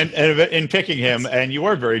adamant in picking him, and you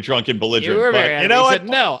were very drunk and belligerent. You were but very you know he what? said,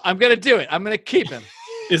 no, I'm going to do it. I'm going to keep him.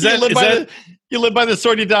 Is You that live is by that You live by the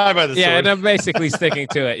sword, you die by the Yeah, sword. and I'm basically sticking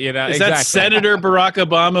to it. You know, Is that Senator Barack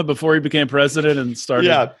Obama before he became president and started?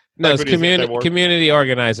 Yeah. No, Back it's when he was anti-war. community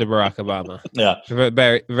organizer Barack Obama. Yeah.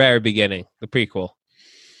 Very, very beginning, the prequel.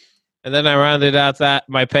 And then I rounded out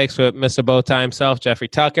my picks with Mr. Bowtie himself, Jeffrey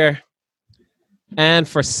Tucker. And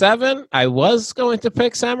for 7, I was going to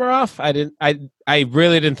pick Samaroff. I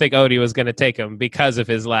really didn't think Odie was going to take him because of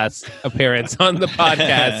his last appearance on the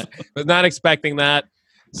podcast. Was not expecting that.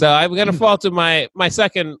 So I'm going to fall to my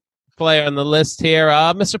second player on the list here,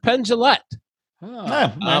 Mr. Penn Jillette.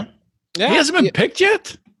 Yeah. Yeah, He hasn't been picked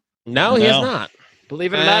yet? No, he has not.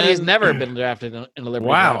 Believe it or not, he's And- never been drafted in a Liberty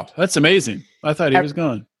Wow, draft. that's amazing. I thought he was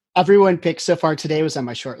gone. Everyone picked so far today was on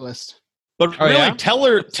my short list. But Oh, really, yeah?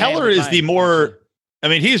 Teller is the more. I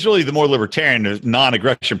mean, he's really the more libertarian,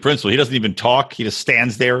 non-aggression principle. He doesn't even talk. He just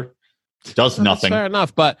stands there, does Well, that's nothing. fair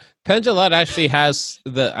enough, but Penn Jillette actually has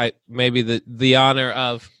the honor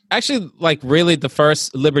of actually like really the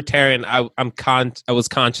first libertarian I was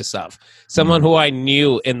conscious of. Someone who I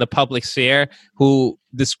knew in the public sphere who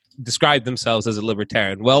described themselves as a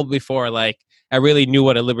libertarian well before like I really knew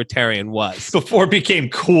what a libertarian was. Before it became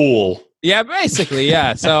cool. Yeah, basically,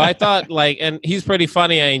 yeah. So I thought and he's pretty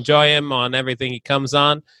funny. I enjoy him on everything he comes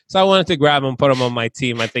on. So I wanted to grab him, put him on my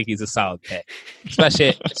team. I think he's a solid pick, especially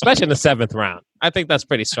in the 7th round. I think that's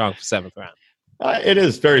pretty strong for 7th round. It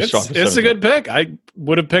is very strong. It's a good pick. I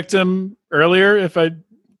would have picked him earlier if I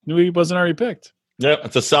knew he wasn't already picked. Yep,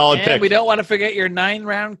 it's a solid And pick. we don't want to forget your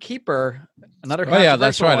 9th-round keeper. Another Oh yeah,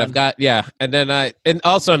 that's right. controversial one. And then and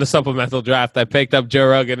also in the supplemental draft, I picked up Joe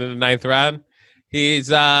Rogan in the 9th round. He's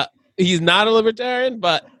not a libertarian,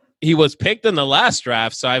 but he was picked in the last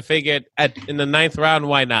draft, so I figured in the 9th round,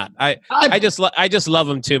 why not? I just love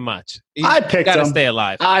him too much. I picked got to him. stay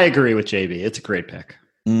alive. I agree with JB. It's a great pick.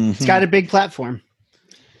 It's got a big platform.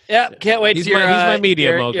 Yeah, can't wait He's to hear my- he's my media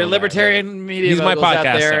your mogul, libertarian media He's my moguls out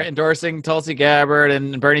there podcaster. endorsing Tulsi Gabbard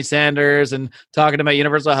and Bernie Sanders and talking about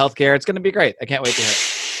universal health care. It's going to be great. I can't wait to hear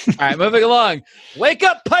it. All right, moving along. Wake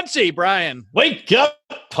up, Punchy, Brian. Wake up,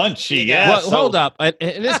 Punchy. Yeah. Well, hold up.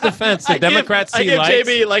 In his defense, the Democrats he likes.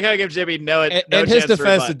 JB, like how I give JB no In chance his to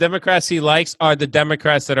defense, the rebut. Democrats he likes are the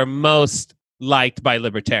Democrats that are most liked by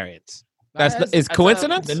libertarians. Is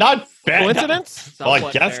coincidence? Not bad. Coincidence? Well, I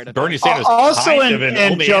Somewhat guess fair to Bernie think. Sanders Also kind of in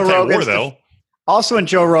only Joe anti-war, Rogan's though. Also, in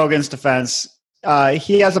Joe Rogan's defense,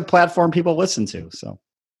 he has a platform people listen to. So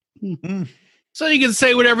So you can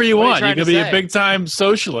say whatever you What are you want. You trying can to be say? a big time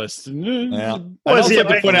socialist. Yeah. Was he a Also,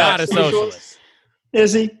 big point Not out- a socialist.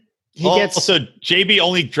 is he? He gets Also, JB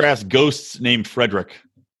only drafts ghosts named Frederick.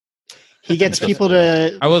 people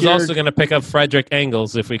to. I was hear- also going to pick up Frederick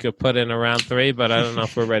Engels if we could put in a round 3, but I don't know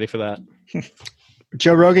if we're ready for that.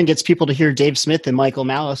 Joe Rogan gets people to hear Dave Smith and Michael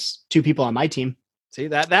Malice, 2 people on my team. See,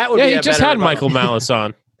 that would Yeah, be he a just better had rebuttal. Michael Malice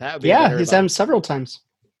on. That would be a Yeah, better he's rebuttal. had him several times.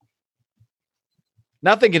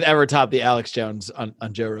 Nothing can ever top the Alex Jones on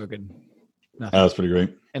Joe Rogan. Nothing. That was pretty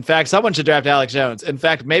great. In fact, someone should draft Alex Jones. In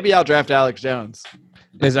fact, maybe I'll draft Alex Jones.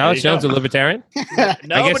 Is Alex There you Jones a go. libertarian?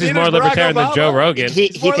 No, I guess but he's neither more is Barack libertarian than Obama. Joe Rogan. He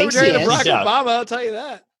He's more thinks he libertarian than is. Barack Yeah. Obama, I'll tell you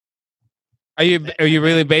that. Are you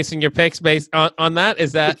really basing your picks based on that?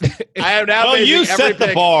 Is that I am now Well, basing you every set the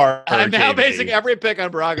pick- bar. I'm now JB. basing every pick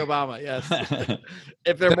on Barack Obama. Yes.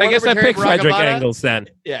 If they're I more guess I libertarian picked Barack Frederick Obama, Engels then.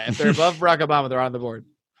 Yeah, if they're above Barack Obama, they're on the board.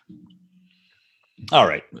 All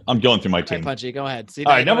right. I'm going through my All right, team. Punchy, go ahead. See,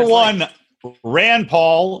 All right. now Number what it's one, Rand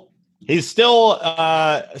Paul. He's still,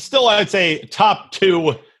 I'd say, top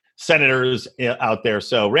 2 senators out there.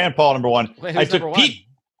 So Rand Paul, number 1. Wait, I who's took number Pete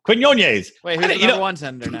Quinones. Wait, who's the number one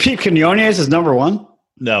senator now? Pete Quinones is number 1.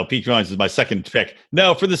 No, Pete Quinones is my second pick.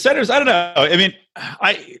 No, for the senators, I don't know. I mean,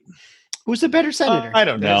 Who's the better senator? I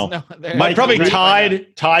don't know. There's Mike probably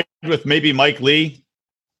right tied with maybe Mike Lee.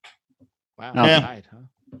 Wow, No. tied,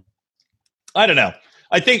 huh? I don't know.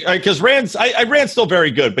 I think because Rand's still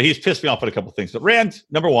very good, but he's pissed me off at a couple of things. But Rand,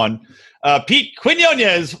 number 1. Pete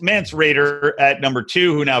Quinones, Mance Raider at number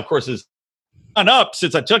 2, who now, of course, is gone up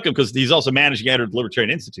since I took him because he's also managing editor of the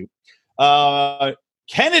Libertarian Institute.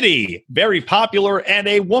 Kennedy, very popular and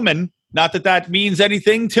a woman. Not that means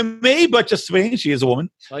anything to me, but just to me, she is a woman.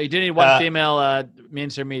 Well, you do need one female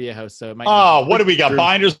mainstream media host, so it might Oh, what do we got?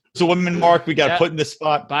 Binders, a woman, Mark. We got to Yeah. put in this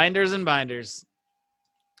spot. binders and binders.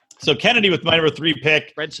 So Kennedy with my number 3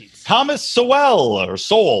 pick. Spreadsheets. Thomas Sowell or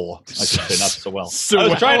Sowell, I should say, not Sowell. I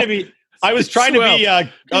was trying to be. I was trying to be. I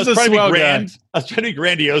was He's a trying to be swell grand. guy. I was trying to be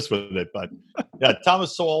grandiose with it, but yeah,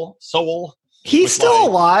 Thomas Sowell. He's With still my-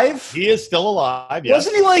 alive. He is still alive. Yes.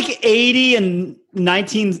 Wasn't he like 80 in the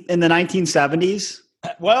 1970s?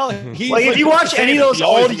 Well, he's Like if you watch any of those he's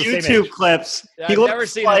always old the same YouTube age. clips, Yeah, he I've looks never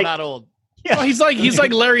seen like him that old. Oh, he's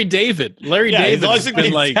like Larry David. Larry Yeah, David.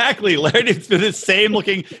 exactly. Larry David's been the same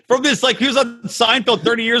looking from this. Like he was on Seinfeld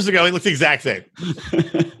 30 years ago. He looks the exact same.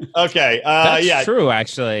 Okay. That's true,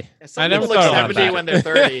 actually. Some I never people look thought about 70 that. when they're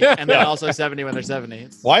 30, and then also 70 when they're 70.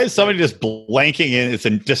 Why is somebody just blanking in? It's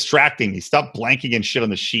distracting me. Stop blanking in shit on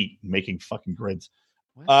the sheet and making fucking grids.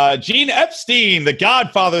 Gene Epstein, the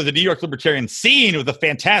godfather of the New York libertarian scene, with a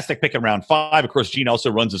fantastic pick in round 5. Of course, Gene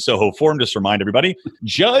also runs the Soho Forum, just to remind everybody.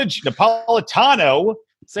 Judge Napolitano.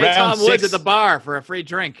 Say Tom Woods at the bar for a free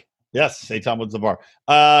drink. Yes, say Tom Woods at the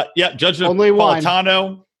bar. Judge Only one.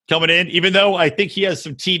 Napolitano coming in. Even though I think he has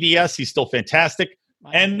some TDS, he's still fantastic.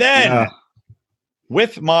 And then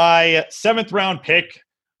with my 7th round pick,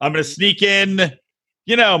 I'm going to sneak in,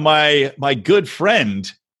 my good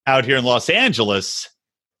friend out here in Los Angeles,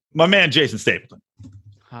 my man Jason Stapleton.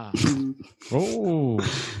 Oh,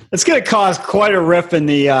 It's going to cause quite a rift in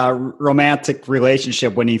the romantic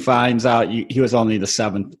relationship when he finds out he was only the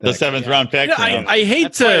 7th pick. The 7th round pick. Yeah, I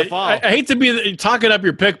hate I hate to be talking up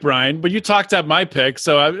your pick, Brian, but you talked up my pick,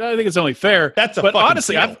 so I think it's only fair. That's a but fucking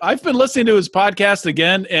honestly, steal. I've been listening to his podcast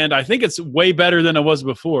again, and I think it's way better than it was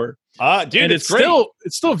before. Dude, And it's great.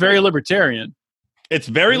 it's still very libertarian. It's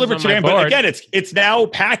very He's on my libertarian, but board. again, it's now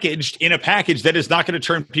packaged in a package that is not going to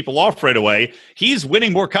turn people off right away. He's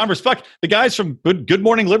winning more converse. Fuck, the guys from Good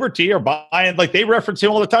Morning Liberty are buying, like they reference him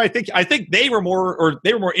all the time. I think they were more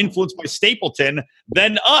influenced by Stapleton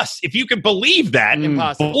than us. If you can believe that,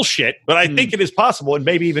 Impossible. bullshit. But I think it is possible and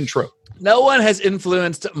maybe even true. No one has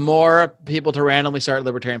influenced more people to randomly start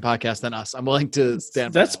libertarian podcasts than us. I'm willing to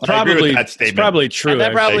stand. That's for I agree with probably that it's statement. probably true. and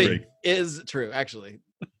that actually. probably agree. is true. Actually,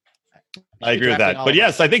 I agree with Drafting that. all But of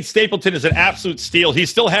yes, I think Stapleton is an absolute steal. He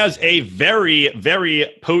still has a very,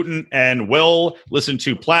 very potent and well listened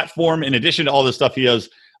to platform. In addition to all the stuff he does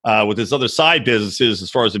with his other side businesses, as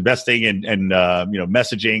far as investing and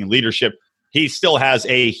messaging and leadership, he still has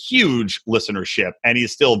a huge listenership, and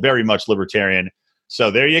he's still very much libertarian. So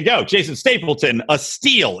there you go, Jason Stapleton, a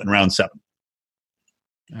steal in round 7.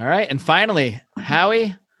 all right. And finally,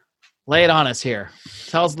 Howie, lay it on us here.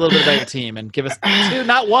 Tell us a little bit about your team and give us 2,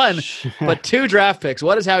 not 1, but 2 draft picks.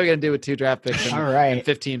 What is Howie going to do with 2 draft picks and, All right. and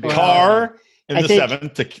 15 picks? Carr in I the think-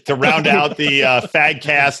 7th to round out the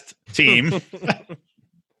Fadcast team. I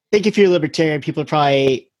think if you're libertarian, people are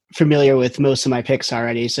probably familiar with most of my picks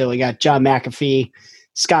already. So we got John McAfee,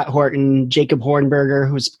 Scott Horton, Jacob Hornberger,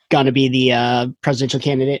 who's going to be the presidential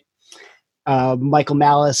candidate, Michael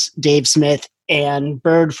Malice, Dave Smith, and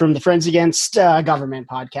Bird from the Friends Against Government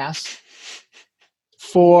podcast.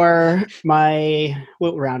 For my,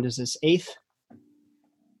 what round is this? 8th?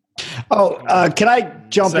 Can I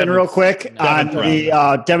jump in real quick on Seventh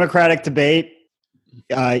the Democratic debate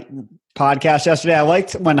podcast yesterday? I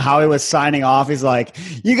liked when Howie was signing off. He's like,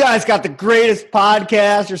 "You guys got the greatest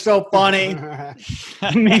podcast. You're so funny."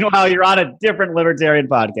 Meanwhile, you're on a different libertarian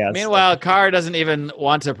podcast. Meanwhile, Carr doesn't even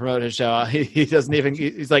want to promote his show. He doesn't even.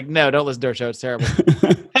 He's like, no, don't listen to our show. It's terrible.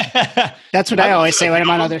 That's what I always say when I'm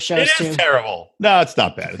on other shows It too. is terrible. No, it's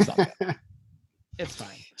not bad. It's not bad. It's fine.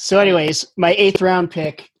 So, anyways, my 8th round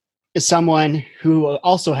pick is someone who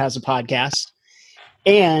also has a podcast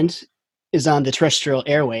and is on the terrestrial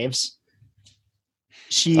airwaves.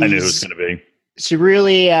 I knew it was going to be. She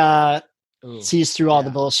really Ooh. sees through all the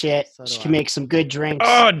Yeah, bullshit. so do She I. can make some good drinks.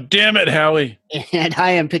 Oh, damn it, Howie. And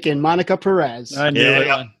I am picking Monica Perez. I knew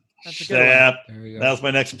Yeah. it. That's a good Yeah, one. There we go. that was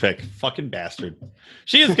my next pick. Fucking bastard.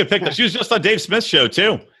 She is a good pick. She was just on Dave Smith's show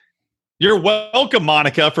too. You're welcome,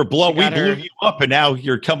 Monica, for we got blew her. you up, and now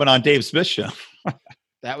you're coming on Dave Smith's show.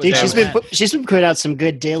 That was Dude, that she's been putting out some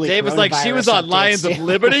good daily. Dave was like, she was coronavirus on Lions updates, of too.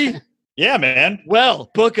 Liberty. Yeah, man.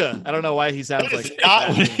 Well, Booker. I don't know why he sounds That is like not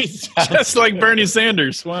what he sounds Just like Bernie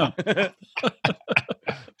Sanders. Wow.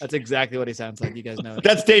 That's exactly what he sounds like. You guys know it.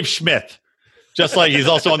 That's Dave Schmidt. Just like he's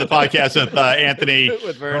also on the podcast with Anthony.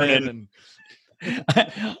 With Vernon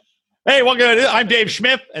and Hey, welcome. I'm Dave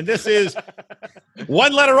Schmidt, and this is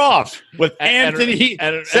One Letter Off with Anthony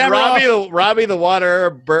and Samaroff. Robbie the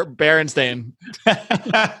Water Berenstain.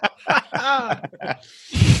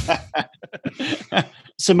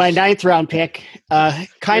 So my 9th round pick,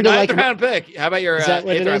 kind of Your like, ninth round pick. How about your Is that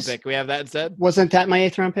what 8th it round is? pick? Can we have that instead? wasn't that my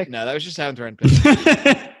 8th round pick? No, that was just 7th round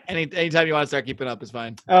pick. Anytime you want to start keeping up is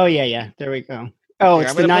fine. Oh yeah. There we go. Oh, Here,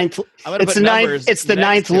 it's I'm the gonna ninth. I'm gonna It's put the ninth. numbers It's the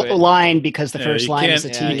next ninth to it. line because the Yeah, first you line is a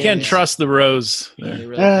can't- T. Yeah, You can't trust the rose. Yeah, there. you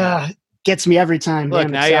really can't. Gets me every time. Look, Damn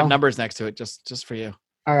it, now you have Sal. numbers next to it, just for you.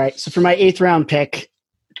 All right. So for my 8th round pick,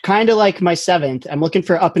 kind of like my 7th, I'm looking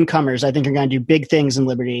for up and comers. I think are going to do big things in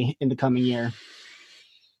Liberty in the coming year.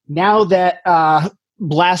 Now that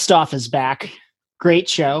Blast Off is back, great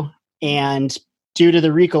show, and due to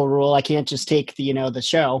the RICO rule, I can't just take the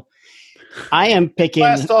show. I am picking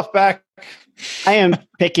Blast off back.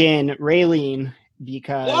 Raylene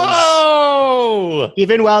because Whoa!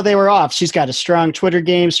 even while they were off, she's got a strong Twitter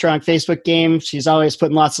game, strong Facebook game. She's always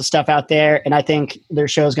putting lots of stuff out there, and I think their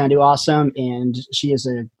show is going to do awesome, and she is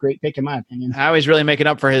a great pick in my opinion. How he's really making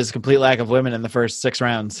up for his complete lack of women in the first 6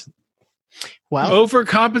 rounds. Well,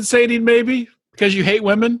 Overcompensating, maybe? Because you hate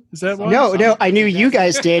women? Is that why? no, I knew you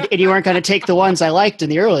guys did, and you weren't going to take the ones I liked in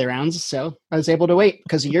the early rounds, so I was able to wait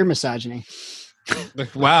because of your misogyny.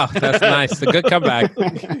 Wow, that's nice. A good comeback.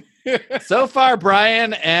 So far,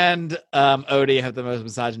 Brian and Odie have the most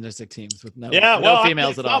misogynistic teams with no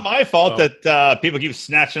females it's at all. not my fault that people keep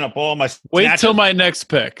snatching up all my. Wait snatches. till my next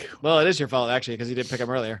pick. Well, it is your fault, actually, because you did pick him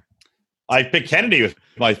earlier. I picked Kennedy with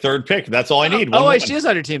my third pick. That's all I need. Oh, One wait, woman. she is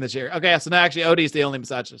on your team this year. Okay, so now actually Odie's the only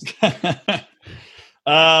misogynist.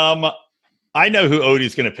 I know who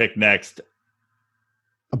Odie's going to pick next.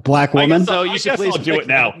 A black woman. So you I should guess please I'll do pick it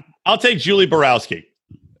now. I'll take Julie Borowski.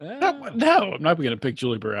 No, I'm not going to pick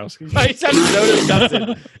Julie Borowski. He sounded so disgusted.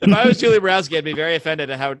 If I was Julie Borowski, I'd be very offended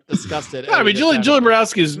at how disgusted. I mean, Julie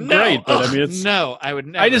Borowski is great, but I mean, it's no, I would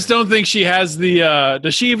never. I just don't think she has the.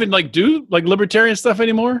 Does she even do libertarian stuff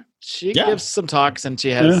anymore? She gives some talks, and she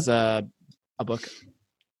has a book.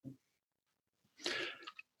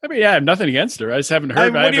 I mean, I have nothing against her. I just haven't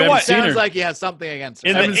heard. What do you want? Seen her. Sounds like you have something against her.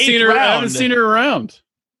 In I the haven't seen eighth her. I round. haven't seen her around.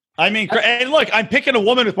 I mean, and look, I'm picking a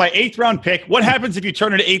woman with my 8th round pick. What happens if you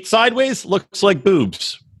turn it 8 sideways? Looks like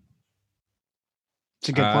boobs. It's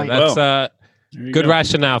a good point. That's There you good go.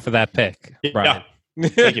 rationale for that pick, Brian.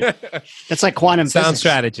 Thank you. It's like quantum Sound physics.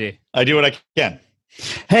 strategy. I do what I can.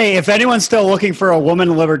 Hey, if anyone's still looking for a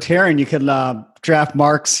woman libertarian, you can draft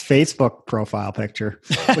Mark's Facebook profile picture.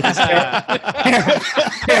 With his hair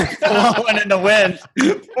blowing in the wind.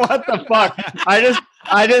 What the fuck?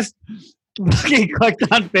 I just fucking clicked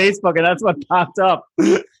on Facebook and that's what popped up.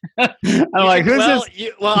 I'm like, who's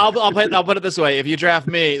this? I'll put it this way: if you draft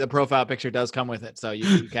me, the profile picture does come with it, so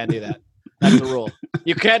you can do that. That's the rule.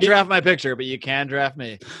 You can't draft my picture, but you can draft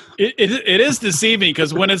me. It is deceiving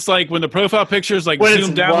because when it's like when the profile picture is like When it's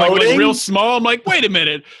zoomed down like loading? real small, I'm like, wait a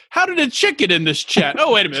minute, how did a chick get in this chat?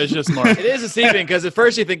 Oh, wait a minute, it's just Mark. It is deceiving because at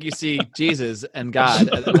first you think you see Jesus and God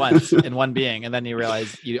at once in one being, and then you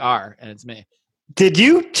realize you are, and it's me. Did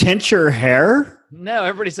you tint your hair? No,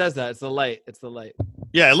 everybody says that. It's the light. It's the light.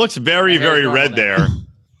 Yeah, it looks very, My hair's very normal red now. there.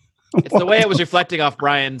 It's the way it was reflecting off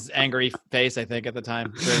Brian's angry face, I think, at the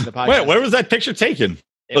time during the podcast. Wait, where was that picture taken?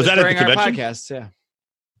 It was that at the during our convention? podcast, yeah.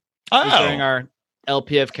 It was during Oh, our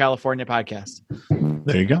LPF California podcast.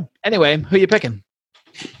 there you go. Anyway, who you picking?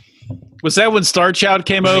 Was that when Star Child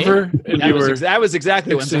came over and you were That was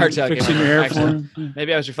exactly when Star Child came fixing over, your hair actually. for him?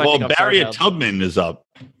 Maybe I was reflecting Well, off Star Barry Child. Tubman is up.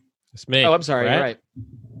 It's me. Oh, I'm sorry. You're right.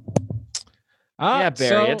 Yeah,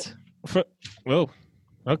 Barry it. Oh,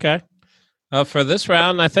 okay. For this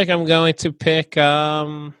round, I think I'm going to pick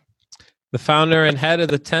the founder and head of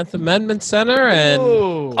the 10th Amendment Center. And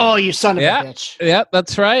Ooh. Oh, you son of Yeah. a bitch. yeah,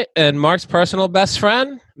 that's right. And Mark's personal best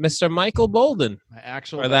friend, Mr. Michael Bolden. My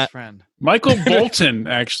actual Or best that- friend. Michael Bolton,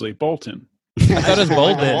 actually. Bolton. I thought it was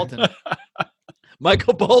Bolden. Bolton.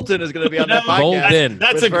 Michael Bolton is going to be on that No, podcast. Bolden.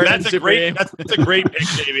 That's With a Vernon great Supreme. that's a great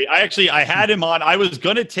pick, Davey. I had him on. I was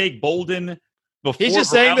gonna take Bolden before. He's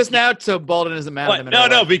just saying this Borowski. now so Bolton isn't mad at him. But,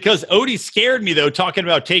 no, because Odie scared me though, talking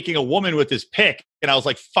about taking a woman with his pick, and I was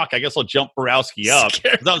like, "Fuck, I guess I'll jump Borowski up."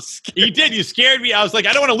 You did. You scared me. I was like,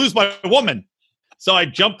 I don't want to lose my woman, so I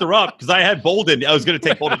jumped her up because I had Bolden. I was going to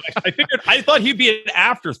take Bolden. I thought he'd be an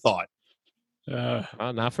afterthought. Oh,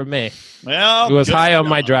 not for me. Well, It was good high to on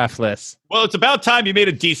my know. draft list. Well, it's about time you made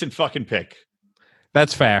a decent fucking pick.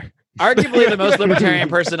 That's fair. Arguably the most libertarian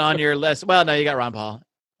person on your list. Well, no, you got Ron Paul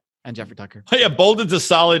and Jeffrey Tucker. Yeah, Bolden's a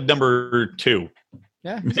solid number 2.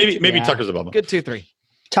 Yeah. Maybe Yeah. Tucker's above him. Good 2-3.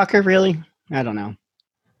 Tucker, really? I don't know.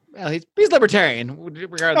 Well, he's libertarian,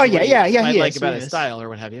 regardless Oh, of what yeah, you yeah, might he like is, about he his is. style or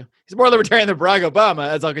what have you. He's more libertarian than Barack Obama,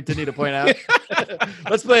 as I'll continue to point out.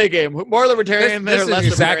 Let's play a game. More libertarian This than is less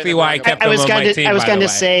exactly libertarian why I than Barack kept I him was on my gonna- team. I was by the gonna way.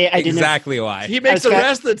 say I didn't- exactly why. He makes was the gonna-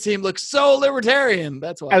 rest of the team look so libertarian.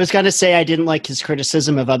 That's why. I was going to say I didn't like his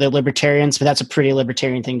criticism of other libertarians, but that's a pretty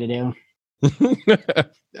libertarian thing to do.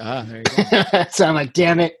 There you go. So I'm like,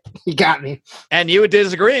 damn it, you got me. And you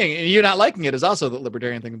disagreeing and you not liking it is also the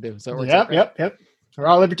libertarian thing to do. So it works out great. Yep. We're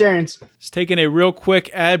all libertarians. Just taking a real quick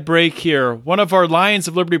ad break here. One of our Lions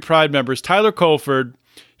of Liberty Pride members, Tyler Colford,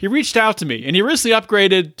 he reached out to me and he recently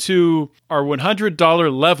upgraded to our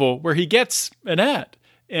 $100 level where he gets an ad.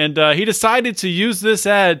 And he decided to use this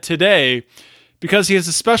ad today because he has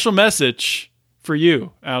a special message for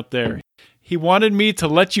you out there. He wanted me to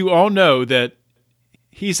let you all know that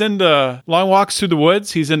He's into long walks through the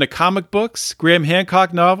woods. He's into comic books, Graham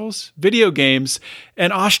Hancock novels, video games,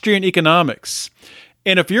 and Austrian economics.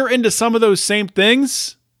 And if you're into some of those same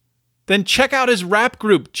things, then check out his rap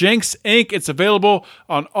group, Jinx Inc. It's available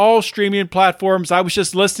on all streaming platforms. I was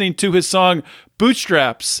just listening to his song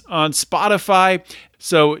Bootstraps on Spotify.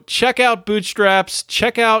 So check out Bootstraps.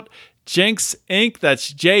 Check out Jinx Inc.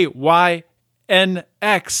 That's JYNXINC.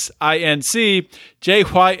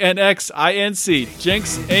 JYNXINC.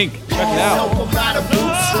 Jinx Inc. Check it out.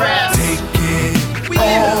 We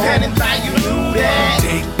independent, thought you knew that.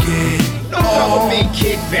 No government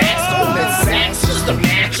kickbacks, don't let sacks, just a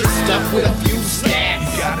mattress stuff with a few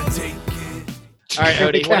stacks. All right,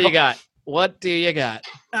 Odie, what do you got? What do you got?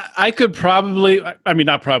 I could probably, I mean,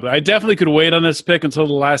 not probably, I definitely could wait on this pick until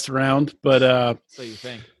the last round, but So you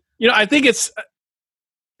think? I think it's a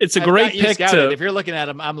I've great got you pick scouted. to, If you're looking at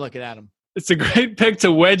him, I'm looking at him. it's a great pick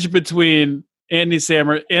to wedge between Anthony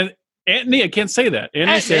Sammer and Anthony, I can't say that.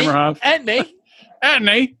 Anthony Sammerhoff.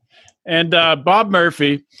 Anthony and Bob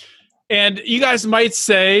Murphy. And you guys might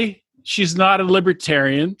say she's not a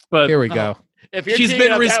libertarian, but Here we go. If you're She's teeing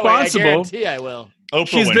been up that way, responsible. I guarantee I will. Oprah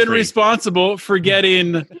she's been Winfrey. responsible for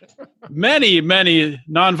getting many, many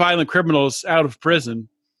nonviolent criminals out of prison.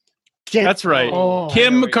 That's right. Oh.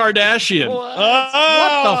 Kim Kardashian.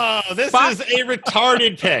 Oh, this fuck? is a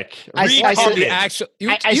retarded pick. I Retarded. Actually,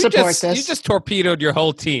 I support this. You just torpedoed your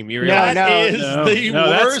whole team. You No, realize? no. That is the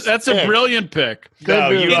worst. That's a pick. brilliant pick. No,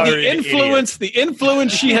 you are an The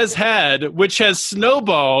influence she has had, which has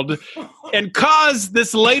snowballed and caused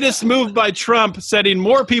this latest move by Trump, setting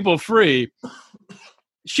more people free.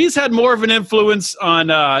 She's had more of an influence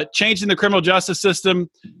on changing the criminal justice system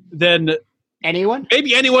than Anyone?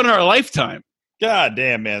 maybe anyone in our lifetime. God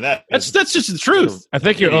damn, man. That's just the truth. I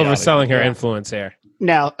think you're Idiotic. overselling her Yeah. influence here.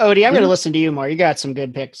 No, Odie, I'm going to listen to you more. You got some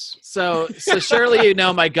good picks. So surely you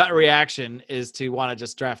know my gut reaction is to want to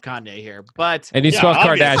just draft Kanye here, but And you Yeah, spelled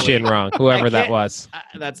obviously. Kardashian wrong, whoever that can't- was.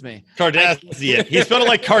 that's me. Kardashian. He spelled it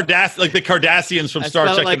like Kardashian, like the Kardashians from I Star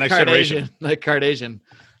spell Trek: it like The Next Generation. Like Kardashian.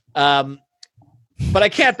 But I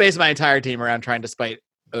can't base my entire team around trying to spite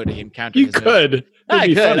Odie and counter. You his move. could. I It'd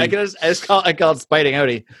be could. funny. I call it spiting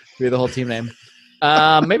Odie through the whole team name.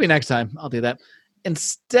 Maybe next time I'll do that.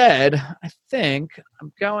 Instead, I think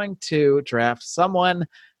I'm going to draft someone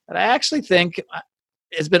that I actually think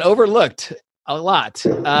has been overlooked a lot.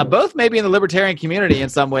 Both maybe in the libertarian community in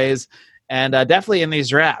some ways, and definitely in these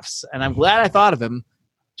drafts. And I'm glad I thought of him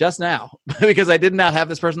just now because I did not have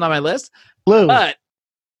this person on my list. Blue. But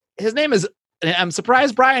his name is, and I'm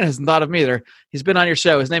surprised Brian hasn't thought of him either. He's been on your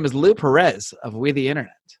show. His name is Lou Perez of We the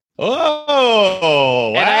Internet.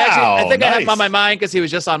 Oh, wow. And I think I have him Nice. on my mind because he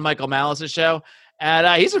was just on Michael Malice's show.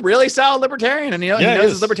 And he's a really solid libertarian. And, Yeah, he he knows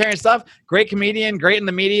is. his libertarian stuff. Great comedian, great in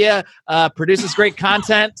the media, produces great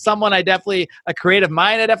content. Someone a creative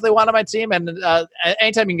mind I definitely want on my team. And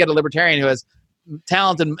anytime you can get a libertarian who has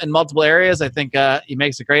talent in multiple areas, I think he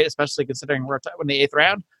makes it great, especially considering we're in the 8th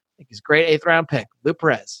round. I think he's a great 8th round pick. Lou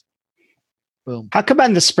Perez. Boom. How come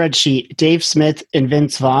on the spreadsheet, Dave Smith and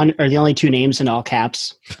Vince Vaughn are the only two names in all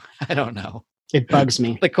caps? I don't know. It bugs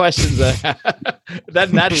me. The question's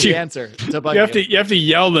that's the answer. To bug You have to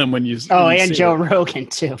yell them when you. Oh, when you and see Joe it. Rogan,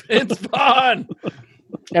 too. It's fun.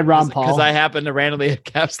 And Ron Because Paul. I happen to randomly hit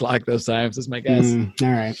caps lock those times, is my guess. All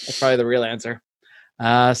right. That's probably the real answer.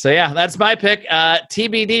 So yeah, that's my pick.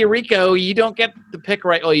 TBD, Rico, you don't get the pick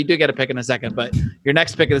right. Well, you do get a pick in a second, but your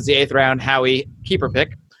next pick is the 8th round Howie keeper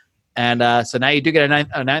pick, and so now you do get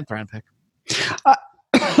a ninth round pick.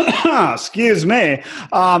 Excuse me.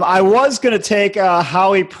 I was going to take a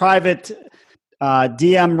Howie private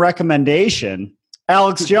DM recommendation,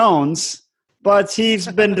 Alex Jones, but he's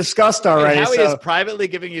been discussed already. Howie so is privately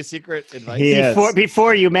giving you secret advice. He is.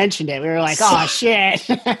 Before you mentioned it, we were like, oh, shit.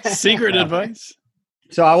 Secret advice.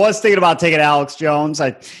 So I was thinking about taking Alex Jones.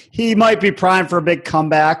 He might be primed for a big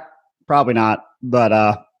comeback. Probably not,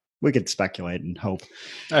 but we could speculate and hope.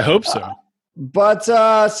 I hope so. But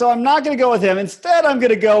so I'm not going to go with him. Instead, I'm going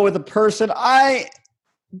to go with a person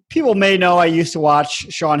people may know I used to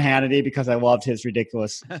watch Sean Hannity because I loved his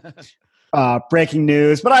ridiculous breaking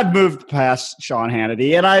news, but I've moved past Sean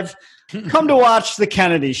Hannity and I've come to watch the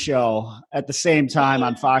Kennedy Show at the same time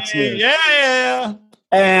on Fox News. Yeah.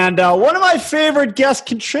 And one of my favorite guest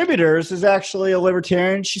contributors is actually a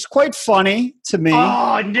libertarian. She's quite funny to me.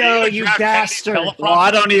 Oh, no, you bastard. Well,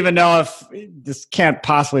 I don't even know if this can't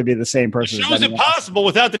possibly be the same The person. as show's anyone else. impossible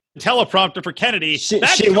without the teleprompter for Kennedy.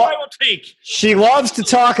 That's she who wa- I will take. She loves to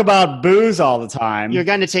talk about booze all the time. You're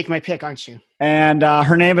going to take my pick, aren't you? And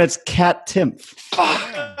her name is Kat Timpf.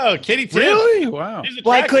 Oh, Kitty Tim. Really? Wow. She's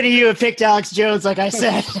Why attractive. couldn't you have picked Alex Jones like I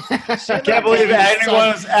said? I can't believe anyone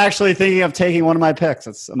was actually thinking of taking one of my picks.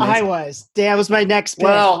 That's amazing. I was. That was my next pick.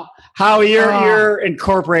 Well, Howie, you're Oh. you're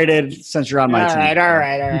incorporated since you're on my team. All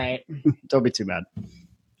right. Don't be too mad.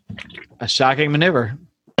 A shocking maneuver.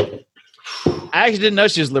 I actually didn't know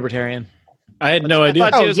she was libertarian. I had no I idea.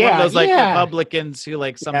 thought she Oh, was one of yeah, those like yeah. Republicans who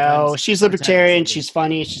like sometimes. No, she's libertarian. She's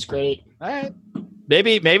funny. She's great. All right.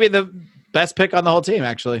 Maybe the best pick on the whole team.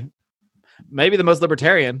 Actually, maybe the most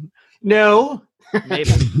libertarian. No.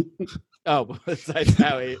 Maybe. Oh, besides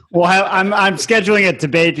Howie. Well, I'm scheduling a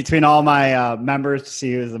debate between all my members to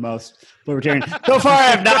see who's the most libertarian. So far, I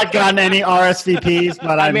have not gotten any RSVPs,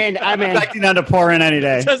 but I'm expecting them to pour in any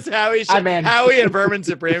day. Just Howie, I'm in. Howie and Vermin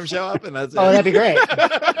Supreme show up, and that's it. Oh, that'd be great.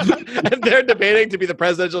 And they're debating to be the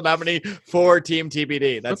presidential nominee for Team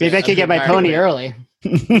TBD. That's Maybe it. I could get my That's pony the early.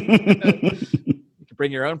 You could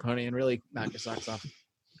bring your own pony and really knock your socks off.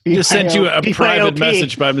 He just sent you a BYOP. private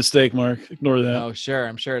message by mistake, Mark. Ignore that. Oh, sure.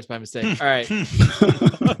 I'm sure it's by mistake. All right.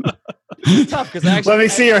 It's tough because actually. Let me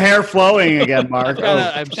see your hair flowing again, Mark.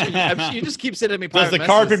 You just keep sending me Does private the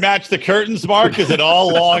carpet messages. match the curtains, Mark? Is it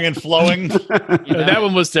all long and flowing? You know? That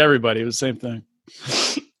one was to everybody. It was the same thing.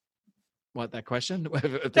 What, that question?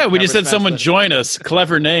 Yeah, we just said had someone join us.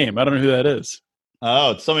 Clever name. I don't know who that is.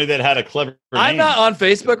 Oh, it's somebody that had a clever I'm name. not on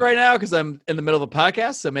Facebook right now because I'm in the middle of a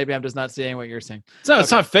podcast, so maybe I'm just not seeing what you're seeing. It's not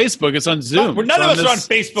Facebook. It's on Zoom. None of us are on It's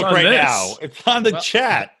Facebook on right this. now. It's on the Well-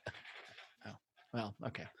 chat. Well,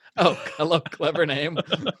 okay. Oh, hello, clever name.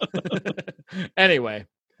 Anyway,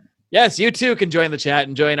 yes, you too can join the chat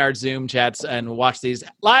and join our Zoom chats and watch these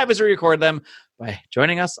live as we record them by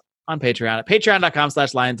joining us on Patreon at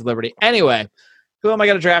patreon.com/Lions of Liberty. Anyway, who am I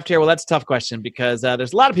going to draft here? Well, that's a tough question because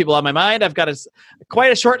there's a lot of people on my mind. I've got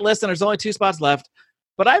quite a short list and there's only 2 spots left.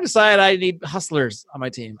 But I decided I need hustlers on my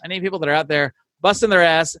team. I need people that are out there busting their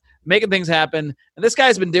ass, making things happen. And this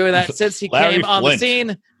guy's been doing that since he Larry came on the Flint.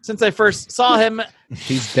 scene, since I first saw him.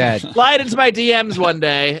 He's dead. Slide into my DMs one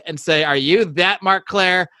day and say, "Are you that Mark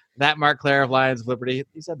Claire? That Mark Claire of Lions of Liberty?"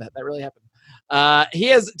 He said that. That really happened. He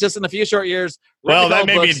has just in a few short years. Well, written that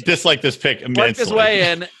made me books, dislike this pick worked immensely. his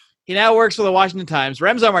way in. He now works for the Washington Times.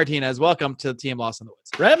 Remzo Martinez, welcome to Team Lost in the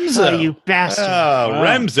Woods. Remzo. Oh, you bastard. Oh,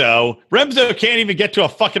 Remzo. Remzo can't even get to a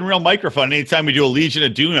fucking real microphone anytime we do a Legion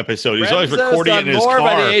of Doom episode. He's always Remzo's recording it done in his more car.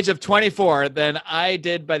 by the age of 24 than I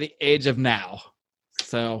did by the age of now.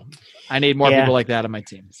 So I need more Yeah. people like that on my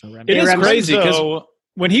team. So Remzo. It is Remzo- crazy because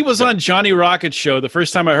when he was on Johnny Rocket's show, the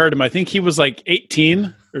first time I heard him, I think he was like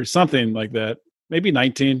 18 or something like that. Maybe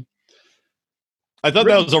 19. I thought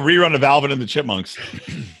that was a rerun of Alvin and the Chipmunks.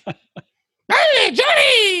 Hey,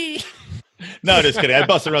 Johnny! No, just kidding. I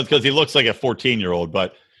busted around because he looks like a 14-year-old,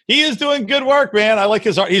 but he is doing good work, man. I like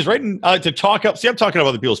his art. He's writing to talk up. See, I'm talking about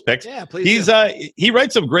other people's picks. Yeah, please. He's do. he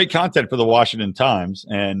writes some great content for the Washington Times,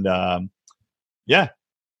 and yeah,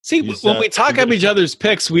 See, He's, when we talk good up at each other's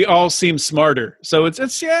picks, we all seem smarter. So it's a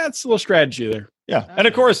little strategy there. yeah. And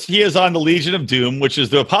of course, he is on the Legion of Doom, which is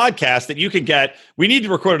the podcast that you can get. We need to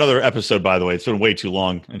record another episode, by the way. It's been way too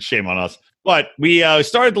long, and shame on us. But we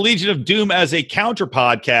started the Legion of Doom as a counter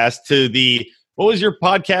podcast to the. What was your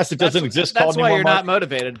podcast that doesn't exist That's called why anymore? you're not Mark?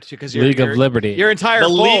 motivated because your League of Liberty. Your entire The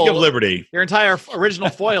League foil- of Liberty. Your entire original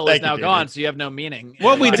foil is Thank you, now David. gone, so you have no meaning.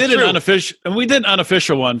 Well, we It's did an true. unofficial, and we did an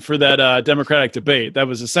unofficial one for that Democratic debate. That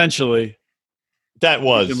was essentially That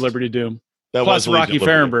was Legion of Liberty Doom. that Plus was Legion Rocky of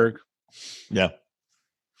Liberty. Fahrenberg. Yeah.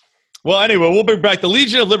 Well, anyway, we'll bring back the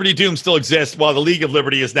Legion of Liberty Doom still exists while the League of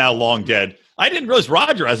Liberty is now long dead. I didn't realize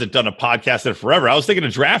Roger hasn't done a podcast in forever. I was thinking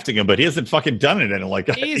of drafting him, but he hasn't fucking done it in like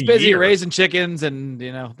He's a busy year. raising chickens and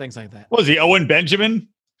things like that. What was he, Owen Benjamin?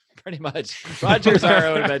 Pretty much. Roger's our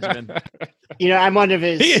own Benjamin. You know, I'm one of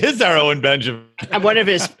his. He is our Owen Benjamin. I'm one of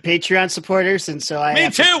his Patreon supporters, and so I. Me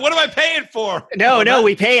have too. to- What am I paying for? No,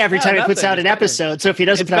 we pay every No, time he puts nothing. out an It's better. episode. So if he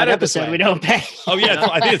doesn't It's put out an better this episode, way. we don't pay. Oh, yeah.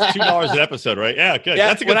 I think it's $2 an episode, right? Yeah, good. Yeah,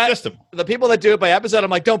 That's a good when I- system. The people that do it by episode,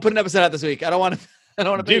 I'm like, don't put an episode out this week. I don't want to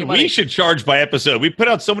pay you Dude, money. we should charge by episode. We put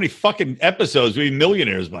out so many fucking episodes. We'd be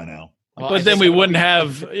millionaires by now. Well, I But then think- we wouldn't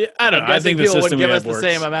have. I don't know. I think the people system would give we us have the works.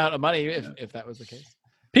 same amount of money if that was the case.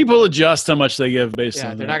 People adjust how much they give based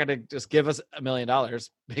Yeah, on they're that. not going to just give us $1 million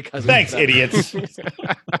because Thanks, of that. idiots.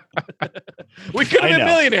 We could I have been know.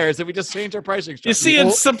 millionaires if we just changed our pricing structure. You see,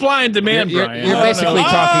 it's supply and demand, You're Brian. basically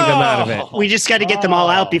talking them out of it. We just got to get them all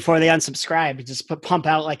out before they unsubscribe. Just pump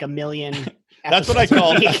out like 1 million. That's what I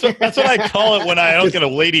call that's what I call it when I don't get a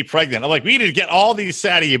lady pregnant. I'm like, we need to get all these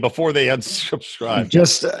out of you before they unsubscribe.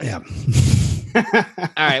 Just yeah.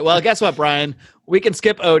 All right. Well, guess what, Brian? we can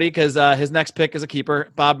skip Odie because his next pick is a keeper,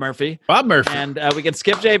 Bob Murphy. Bob Murphy. And we can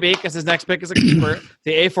skip JB because his next pick is a keeper,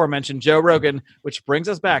 the aforementioned Joe Rogan, which brings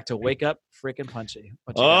us back to Wake Up Freaking Punchy.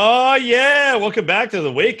 What you got? Oh, yeah. Welcome back to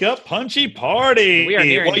the Wake Up Punchy Party. We are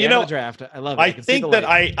nearing Well, the you end know, of the draft. I love it. I can see think the that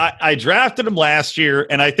light. I drafted him last year,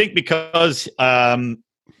 and I think because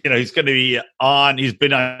he's going to be on. He's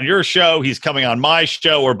been on your show. He's coming on my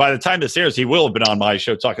show, or by the time this airs, he will have been on my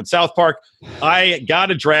show talking South Park. I got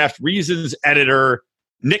to draft Reasons editor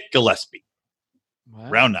Nick Gillespie, What?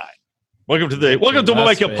 round 9. Welcome to Wake Up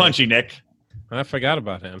Gillespie. Punchy, Nick. I forgot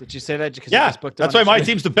about him. Did you say that because you Yeah, just booked that's on why it? my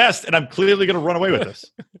team's the best, and I'm clearly going to run away with this.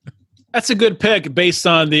 That's a good pick based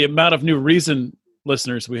on the amount of new Reason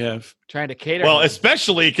listeners we have. Trying to cater. Well, him.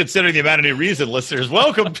 especially considering the amount of new Reason listeners.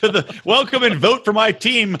 Welcome and vote for my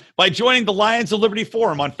team by joining the Lions of Liberty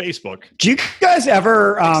Forum on Facebook. Do you guys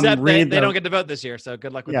ever Except read they don't get to vote this year, so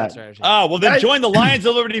good luck with Yeah. that strategy. Oh, well, then join the Lions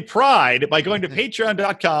of Liberty Pride by going to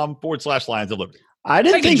patreon.com/Lions of Liberty. I I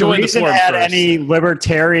didn't can think join the Reason forum had first. any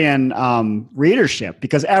libertarian readership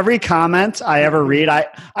because every comment I ever read, I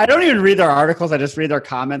don't even read their articles. I just read their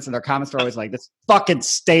comments, and their comments are always like this fucking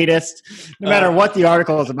statist, no matter what the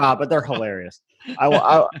article is about. But they're hilarious.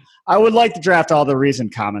 I would like to draft all the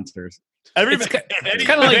Reason commenters. It's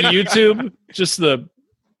kind of like YouTube. Just the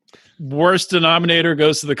worst denominator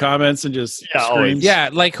goes to the comments and just Yeah, always. screams. Yeah,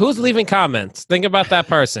 like who's leaving comments? Think about that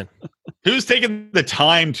person. Who's taking the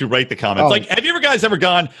time to write the comments? Oh. Like, have you guys ever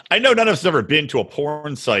gone? I know none of us have ever been to a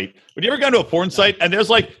porn site. But you ever gone to a porn site and there's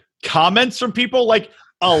like comments from people, like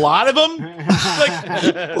a lot of them?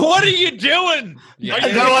 Like, what are you doing? Yeah. Are And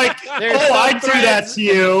you- they're like, There's "Oh, I do subthreads, that to there's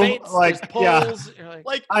you." debates, Like, there's yeah. polls. You're like,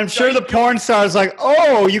 like, I'm sure the porn star is like,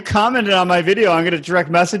 "Oh, you commented on my video. I'm going to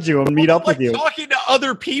direct message you and meet up like with you." talking to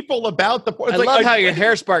other people about the porn. I It's like, love how your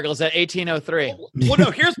hair sparkles at 1803. Well,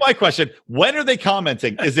 no, here's my question. When are they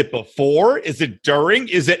commenting? Is it before? Is it during?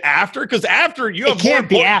 Is it after? Because after you have It can't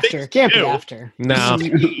be more important after. things It can't to be do. after. No.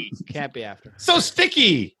 Can't be after. So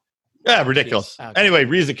sticky. Yeah, ridiculous. Okay. Anyway,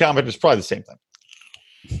 Reason comment is probably the same thing.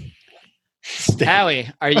 Howie,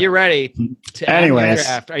 are you ready to end Anyways, your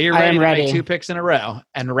draft? Are you I ready am to ready. make 2 picks in a row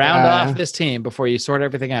and round Uh, off this team before you sort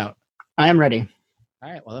everything out? I am ready.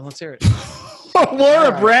 All right, well then let's hear it.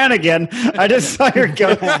 Laura Branigan. I just saw your go.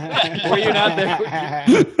 Were you not there?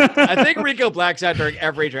 I think Rico blacks out during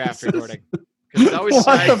every draft recording. 'Cause he's always What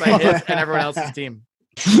surprised the by his fuck? and everyone else's team.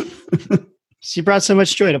 She brought so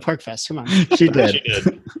much joy to Parkfest. Come on. She did. She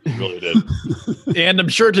did. She really did. And I'm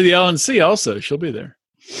sure to the LNC also. She'll be there.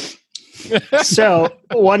 So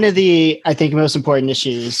one of the, I think, most important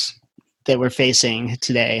issues that we're facing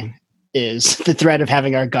today is the threat of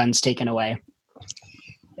having our guns taken away.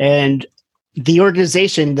 And the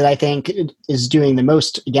organization that I think is doing the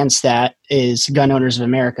most against that is Gun Owners of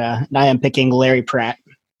America. And I am picking Larry Pratt.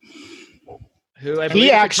 Who I He believe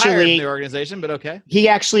retired actually- from the organization, but okay. He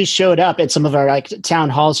actually showed up at some of our like town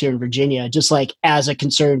halls here in Virginia, just like as a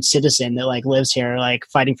concerned citizen that like lives here, like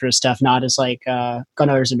fighting for his stuff, not as like Gun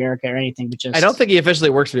Owners of America or anything, but just I don't think he officially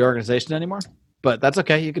works for the organization anymore, but that's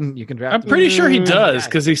okay. You can draft I'm him. pretty sure he does Yeah.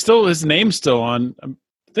 because his name's still on. I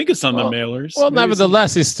think it's on the mailers. Well, Maybe it's-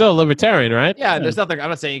 nevertheless, he's still a libertarian, right? Yeah, there's nothing. I'm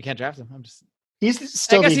not saying you can't draft him. I'm just. he's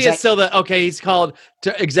still I guess the he is still the okay. He's called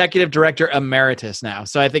executive director emeritus now,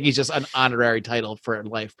 so I think he's just an honorary title for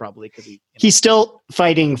life, probably because he. he's still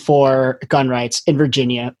fighting for gun rights in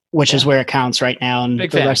Virginia, which is where it counts right now, and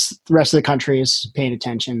Big the fan. rest of the country is paying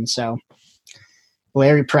attention. So,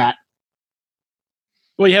 Larry Pratt.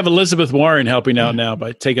 Well, you have Elizabeth Warren helping out now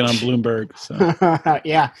by taking on Bloomberg. So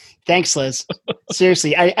Yeah, thanks, Liz.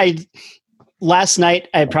 Seriously, I last night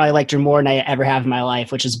I probably liked her more than I ever have in my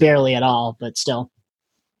life, which is barely at all, but still.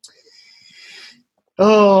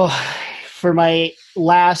 Oh, for my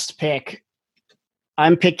last pick,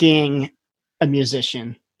 I'm picking a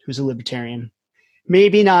musician who's a libertarian.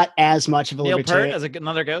 Maybe not as much of a Neil Peart libertarian. as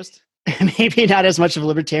another ghost. Maybe not as much of a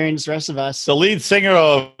libertarian as the rest of us. The lead singer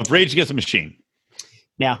of Rage Against the Machine.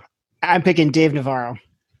 Now, I'm picking Dave Navarro.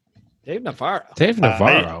 Dave Navarro. Dave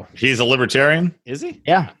Navarro. He's a libertarian. Is he?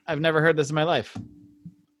 Yeah, I've never heard this in my life.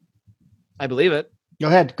 I believe it. go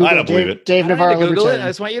ahead. Google I don't believe it. Dave I don't Navarro. need to Google it. I libertarian.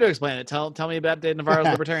 just want you to explain it. Tell me about Dave Navarro's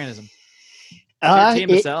libertarianism. It's Uh, your team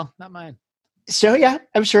to it- sell, not mine. So yeah,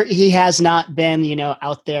 I'm sure he has not been,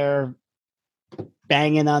 out there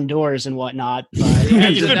banging on doors and whatnot. But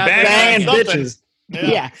He's been not banging banging something. bitches.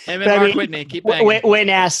 yeah, Him and But I Mark mean, Whitney keep banging. when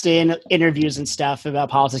asked in interviews and stuff about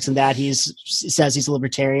politics and that, he says he's a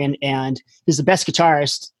libertarian and he's the best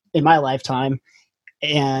guitarist in my lifetime.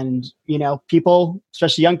 And people,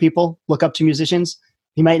 especially young people, look up to musicians.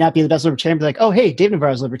 He might not be the best libertarian, but like, oh hey, Dave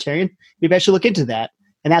Navarro's libertarian. Maybe I should look into that.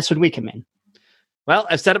 And that's when we come in. Well,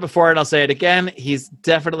 I've said it before and I'll say it again. He's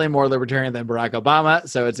definitely more libertarian than Barack Obama,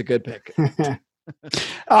 so it's a good pick.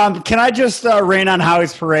 Can I just rain on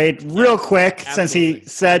Howie's parade real quick, since he Absolutely.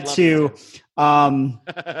 said I'd love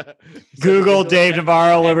to Google Dave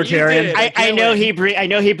Navarro, libertarian? I know he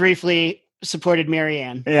briefly supported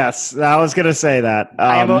Marianne. Yes, I was going to say that.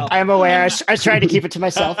 I am aware. I was trying to keep it to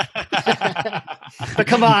myself. But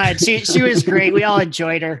come on, she was great. We all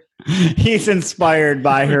enjoyed her. He's inspired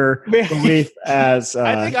by her belief as.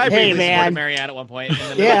 I think I Hey, briefly man. supported Marianne at one point.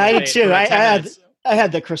 Yeah, I did too. I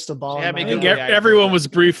had the crystal ball. Yeah, in my me hand. too. Everyone was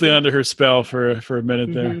briefly under her spell for a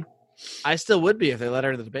minute there. Mhm. I still would be if they let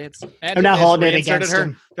her into the debates. And I'm not if they holding it reinserted against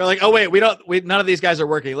him. They're like, oh wait, none of these guys are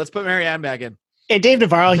working. Let's put Marianne back in. And Dave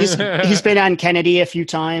Navarro, he's been on Kennedy a few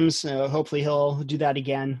times. So hopefully he'll do that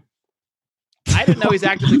again. I didn't know he's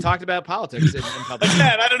actively talked about politics in public.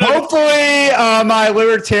 Again, I don't know. Hopefully, my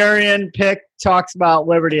libertarian pick talks about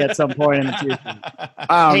liberty at some point in the future.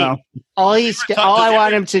 I don't Hey, know. All I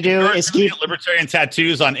want him to do is keep. libertarian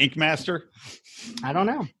tattoos on Ink Master. I don't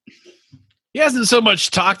know. He hasn't so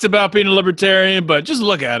much talked about being a libertarian, but just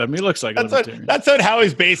look at him. He looks like a libertarian. That's what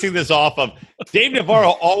Howie's basing this off of. Dave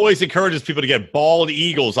Navarro always encourages people to get bald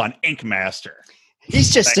eagles on Ink Master.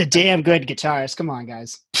 He's just a damn good guitarist. Come on,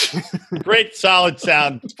 guys. Great, solid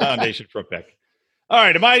sound foundation for a pick. All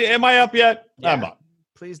right, am I up yet? Yeah. I'm up.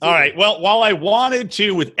 Please do. All right. Well, while I wanted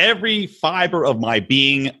to, with every fiber of my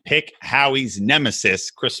being, pick Howie's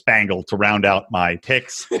nemesis, Chris Spangle, to round out my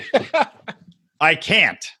picks, I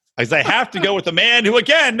can't, as I have to go with a man who,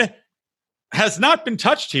 again, has not been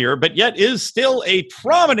touched here, but yet is still a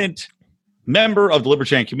prominent member of the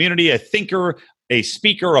libertarian community, a thinker, a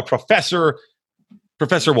speaker, a professor,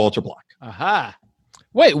 Professor Walter Block. Aha.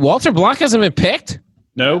 Wait, Walter Block hasn't been picked?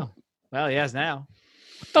 No. Well, he has now.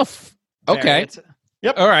 What the okay.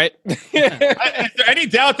 All right. Is there any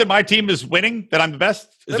doubt that my team is winning, that I'm the best?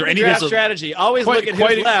 Is there any draft strategy? Always Quite- look at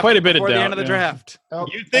quite- who's left quite a bit of before the doubt, end of the yeah. draft. Oh,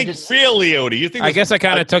 You think, really, Odie, you think I guess I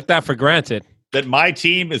kind of took that for granted. that my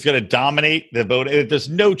team is going to dominate the vote? There's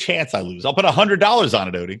no chance I lose. I'll put $100 on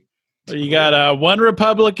it, Odie. You got one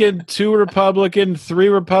Republican, two Republican, three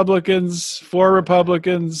Republicans, four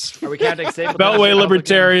Republicans, Are we counting Stapleton? Beltway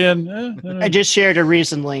Libertarian. I just shared a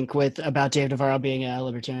Reason link about Dave Navarro being a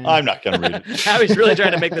libertarian. I'm not going to read it. How he's really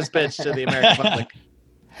trying to make this pitch to the American public.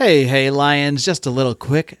 Hey, Lions, just a little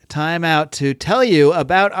quick time out to tell you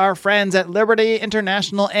about our friends at Liberty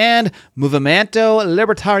International and Movimiento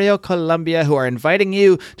Libertario Colombia, who are inviting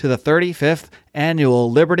you to the 35th Annual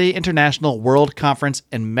Liberty International World Conference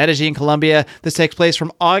in Medellin, Colombia. This takes place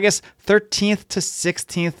from August 13th to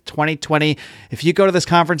 16th, 2020. If you go to this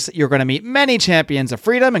conference, you're going to meet many champions of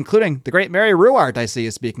freedom, including the great Mary Ruwart I see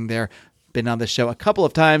you speaking there. Been on this show a couple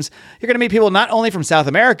of times. You're going to meet people not only from South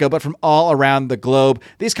America, but from all around the globe.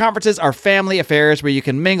 These conferences are family affairs where you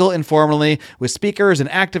can mingle informally with speakers and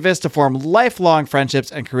activists to form lifelong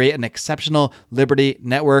friendships and create an exceptional liberty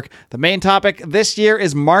network. The main topic this year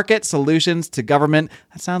is market solutions to government.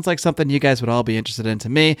 That sounds like something you guys would all be interested in to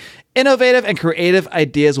me. Innovative and creative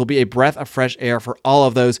ideas will be a breath of fresh air for all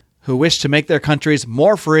of those who wish to make their countries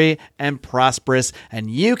more free and prosperous.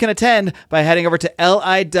 And you can attend by heading over to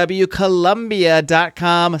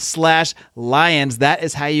liwcolumbia.com/lions. That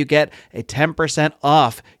is how you get a 10%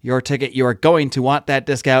 off your ticket. You are going to want that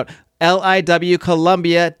discount.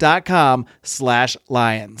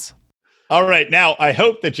 liwcolumbia.com/lions. All right. Now, I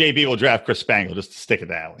hope that JB will draft Chris Spangle, just to stick it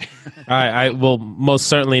that way. I will most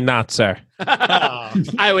certainly not, sir.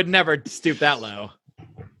 I would never stoop that low.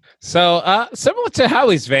 So, similar to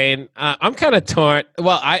Howie's vein, I'm kind of torn.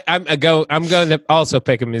 Well, I'm going to also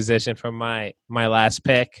pick a musician from my last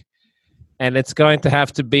pick, and it's going to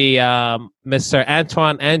have to be Mr.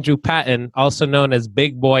 Antoine Andrew Patton, also known as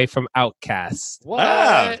Big Boy from Outkast. What?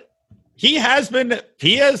 Ah. He has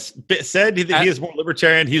said he is more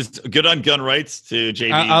libertarian. He's good on gun rights to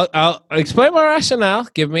JB. I'll explain my rationale.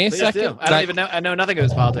 Give me a Please second. do. I don't even know. I know nothing of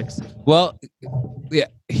his politics. Well, yeah,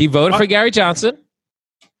 he voted for Gary Johnson.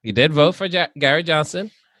 He did vote for Gary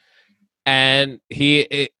Johnson, and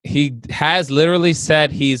he has literally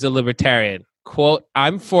said he's a libertarian. Quote,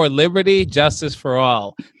 "I'm for liberty, justice for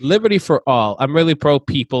all. Liberty for all. I'm really pro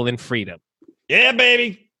people and freedom." Yeah,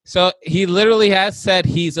 baby. So he literally has said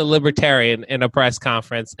he's a libertarian in a press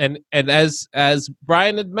conference. And as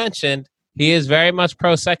Brian had mentioned, he is very much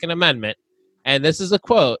pro Second Amendment. And this is a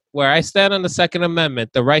quote: "Where I stand on the Second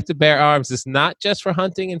Amendment, the right to bear arms is not just for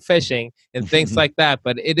hunting and fishing and things like that,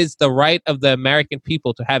 but it is the right of the American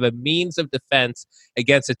people to have a means of defense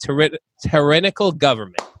against a tyrannical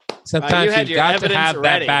government. Sometimes had you've your got to evidence have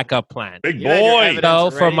ready. that backup plan." Big You had your boy. evidence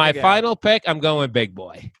So for ready my to go. final pick, I'm going Big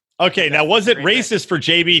Boy. Okay, now was it racist for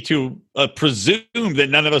JB to presume that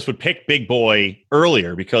none of us would pick Big Boy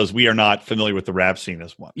earlier because we are not familiar with the rap scene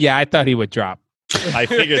as one? Yeah, I thought he would drop. I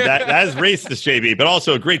figured that is racist, JB, but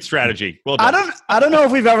also a great strategy. Well done. I don't know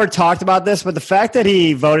if we've ever talked about this, but the fact that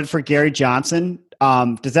he voted for Gary Johnson,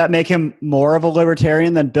 does that make him more of a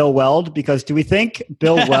libertarian than Bill Weld? Because do we think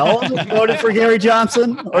Bill Weld voted for Gary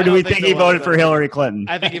Johnson, or do we think he voted for Hillary Clinton?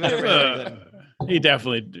 I think he voted for Hillary Clinton. He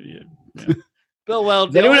definitely. Yeah. Bill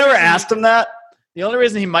Weld. Did anyone ever ask him that? The only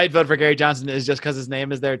reason he might vote for Gary Johnson is just because his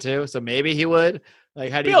name is there too. So maybe he would.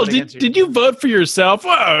 Like, how do you Bill, vote against did you vote for yourself?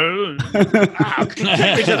 Take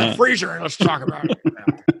me to the freezer and let's talk about it.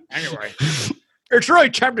 Anyway, it's really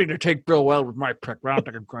tempting to take Bill Weld with my pick. But I don't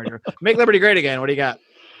think I'm going to make Liberty great again. What do you got?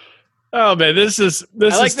 Oh man, this is I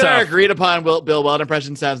like that our tough. agreed upon Bill Weld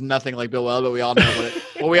impression sounds nothing like Bill Weld, but we all know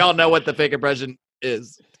we all know what the fake impression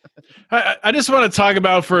is. I just want to talk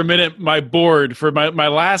about for a minute my board for my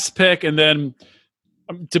last pick, and then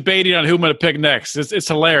I'm debating on who I'm going to pick next. It's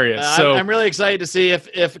hilarious. So I'm really excited to see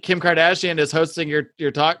if Kim Kardashian is hosting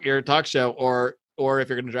your talk show or if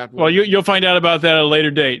you're going to draft. Well, you'll find out about that at a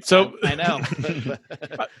later date. So I know,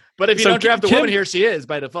 but if you So don't draft a Kim- woman here, she is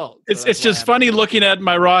by default. So it's that's just why funny looking at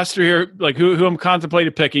my roster here, like who I'm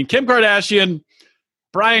contemplating picking: Kim Kardashian,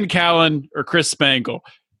 Brian Callen, or Chris Spangle.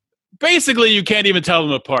 Basically, you can't even tell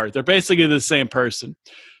them apart. They're basically the same person.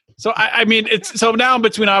 So I mean, it's so now I'm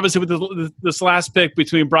between obviously with this last pick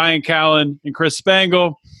between Brian Callen and Chris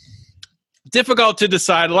Spangle. Difficult to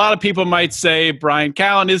decide. A lot of people might say Brian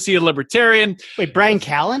Callen, is he a libertarian? Wait, Brian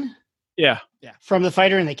Callen Yeah. from The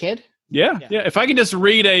Fighter and the Kid? Yeah. If I can just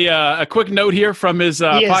read a quick note here from his He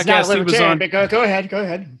is not podcast he was libertarian, on. but go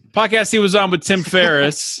ahead. Podcast he was on with Tim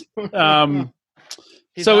Ferriss. He's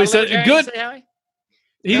So not he a said, libertarian, good. you say, Howie?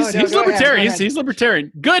 He's No, go ahead, libertarian. go ahead. He's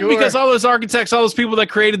libertarian. Good, Sure. because all those architects, all those people that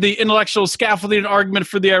created the intellectual scaffolding and argument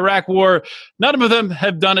for the Iraq War, none of them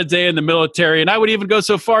have done a day in the military. And I would even go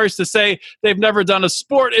so far as to say they've never done a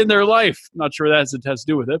sport in their life. Not sure that has to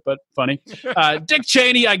do with it, but funny. Dick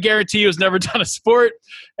Cheney, I guarantee you, has never done a sport.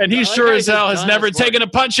 And he I like sure how as he's hell has done a never sport. taken a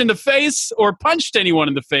punch in the face or punched anyone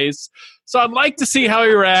in the face. So I'd like to see how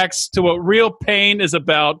he reacts to what real pain is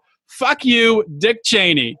about. Fuck you, Dick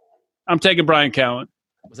Cheney. I'm taking Brian Callen.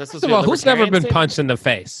 Was that supposed First to of be a all, who's never libertarian been statement? punched in the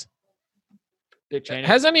face? Dick Cheney.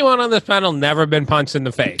 Has anyone on this panel never been punched in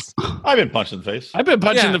the face? I've been punched in the face. I've been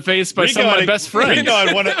punched in the face by some of my best friends.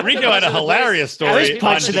 Rico had a hilarious I was story.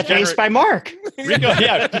 punched in the face by Mark. Rico,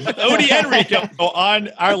 yeah. Odie and Rico on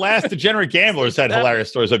our last Degenerate Gamblers had hilarious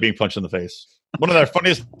stories of being punched in the face. One of their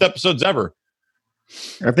funniest episodes ever.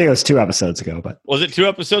 I think it was 2 episodes ago, but Was it 2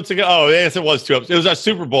 episodes ago? Oh, yes, it was 2 episodes. It was our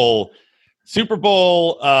Super Bowl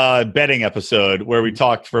betting episode where we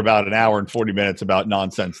talked for about an hour and 40 minutes about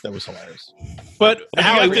nonsense. That was hilarious. But I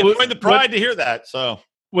Howie, got to join the pride to hear that. So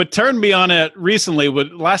what turned me on it recently,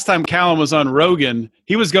 last time Callen was on Rogan,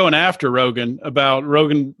 he was going after Rogan about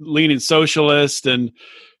Rogan leaning socialist and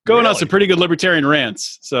going on Really? some pretty good libertarian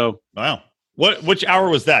rants. So wow. Which hour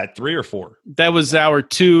was that? 3 or 4? that was our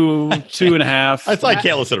two and a half. I thought I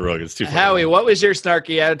can't listen to Rogan. It's too funny. Howie, what was your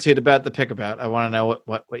snarky attitude about the pick about? I want to know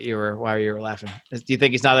why you were laughing. Do you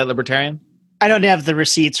think he's not that libertarian? I don't have the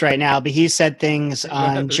receipts right now, but he said things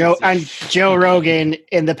on Joe Rogan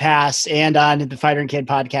in the past and on the Fighter and Kid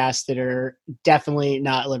podcast that are definitely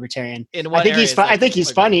not libertarian. In I think he's I think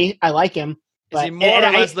he's funny. I like him. Is he But- more or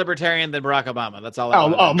and I- less libertarian than Barack Obama? That's all. I Oh,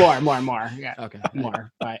 wanna know. more. Yeah, Okay,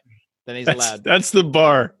 more. But then he's that's, allowed. that's the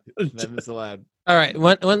bar. Then it's allowed. All right,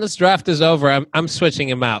 when this draft is over, I'm switching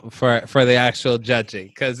him out for the actual judging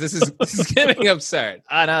because this is getting absurd.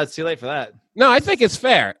 No, it's too late for that. No, I think it's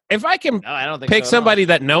fair. If I can No, I don't think pick so at all. somebody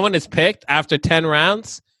that no one has picked after 10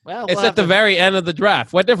 rounds, Well, it's we'll at have the to- very end of the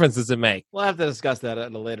draft. What difference does it make? We'll have to discuss that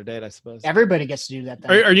at a later date, I suppose. everybody gets to do that.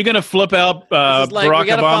 Then. Are you going to flip out This is like, we Barack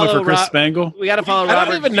gotta Obama follow for Chris Rob- Spangle? We got to follow I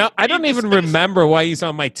Robert don't even know. I don't even remember why he's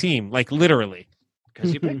on my team. Like literally.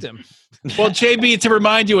 because you picked him. Well, JB, to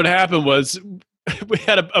remind you what happened was we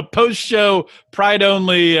had a post-show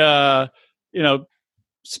pride-only,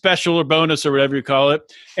 special or bonus or whatever you call it,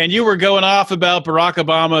 and you were going off about Barack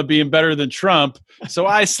Obama being better than Trump. So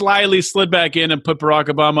I slyly slid back in and put Barack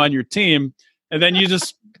Obama on your team, and then you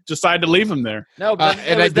just decided to leave him there. No, but then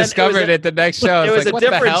And I discovered it the next show. It was like, a what the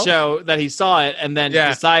different hell? show that he saw it and then Yeah.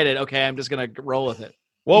 decided, okay, I'm just going to roll with it.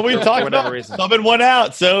 Well, we For talked whatever about reason. subbing one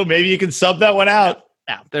out, so maybe you can sub that one out.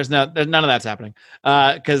 No, there's none of that's happening.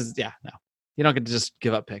 Because no, you don't get to just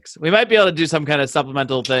give up picks. We might be able to do some kind of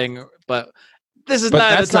supplemental thing, but this is But not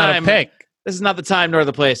that's the time. not a pick. This is not the time nor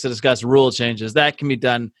the place to discuss rule changes. That can be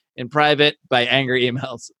done in private by angry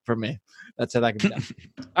emails from me. That's how that can be done.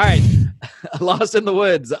 All right, Lost in the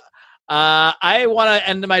Woods. I want to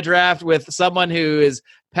end my draft with someone who is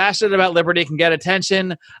passionate about liberty, can get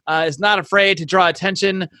attention, is not afraid to draw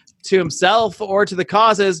attention to himself or to the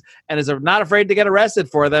causes, and is not afraid to get arrested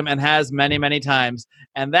for them, and has many, many times.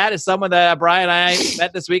 And that is someone that Brian and I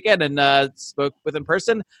met this weekend and spoke with in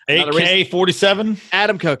person. AK-47?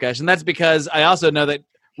 Adam Kokesh. And that's because I also know that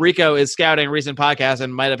Rico is scouting recent podcasts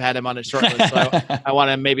and might have had him on it shortly. So I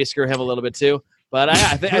want to maybe screw him a little bit too. But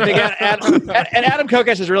I think Adam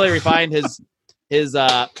Kokesh has really refined his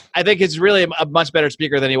I think he's really a much better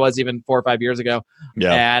speaker than he was even 4 or 5 years ago.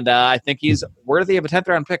 Yeah. And I think he's worthy of a 10th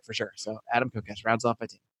round pick for sure. So Adam Kokesh rounds off my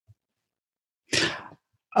team.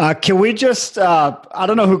 Can we just, I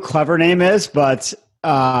don't know who Clever Name is, but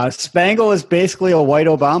Spangle is basically a white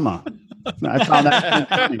Obama. I found that.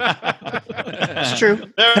 It's true.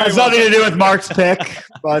 It has nothing to do with Mark's pick,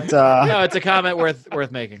 but No, it's a comment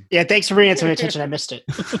worth making. Yeah, thanks for bringing it to my attention. I missed it.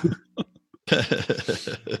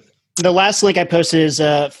 The last link I posted is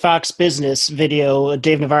a Fox Business video,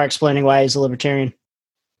 Dave Navarro explaining why he's a libertarian.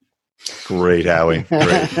 Great, Howie.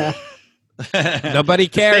 Great. Nobody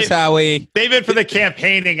cares, Howie. Save it for the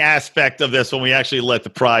campaigning aspect of this when we actually let the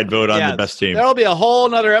Pride vote on the best team. There'll be a whole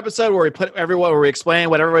nother episode where we explain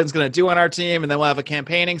what everyone's going to do on our team, and then we'll have a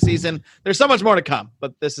campaigning season. There's so much more to come,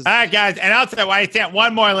 but this is all right, guys. And also, I sent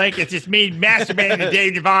one more link. It's just me masturbating to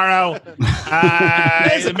Dave Navarro.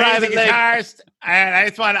 He's a private guitarist. And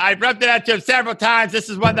I rubbed it out to him several times. This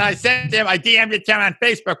is one that I sent him. I DM'd it to him on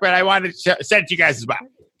Facebook, but I wanted to send it to you guys as well.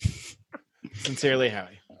 Sincerely,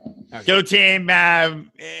 Howie. Okay. Go team!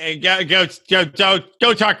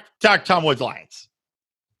 Go talk Tom Woods Lions.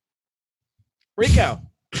 Rico,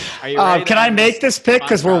 are you ready? Can I make this pick?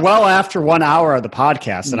 Because we're well after 1 hour of the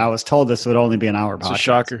podcast, and I was told this would only be an hour podcast. It's a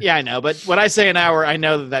shocker. Yeah, I know. But when I say an hour, I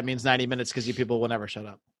know that means 90 minutes because you people will never shut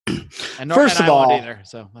up. And First of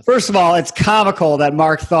all, it's comical that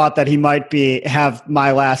Mark thought that he might have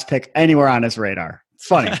my last pick anywhere on his radar. It's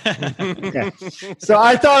funny. Okay. So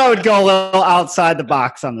I thought I would go a little outside the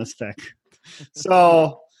box on this pick.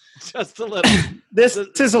 So just a little. This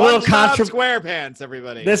is a little square pants,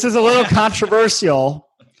 everybody. This is a little controversial,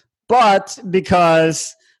 but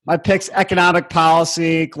because my pick's economic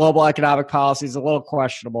policy, global economic policy, is a little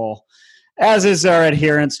questionable, as is our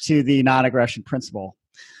adherence to the non-aggression principle.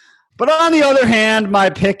 But on the other hand, my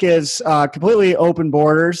pick is completely open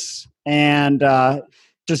borders and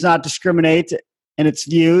does not discriminate in its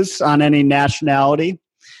views on any nationality.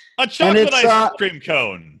 A chocolate ice cream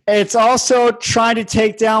cone. It's also trying to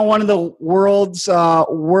take down one of the world's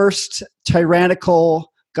worst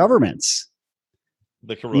tyrannical governments.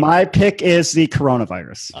 The coronavirus. My pick is the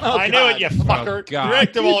coronavirus. I knew it, you fucker.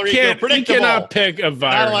 Predictable, Rico. You cannot pick a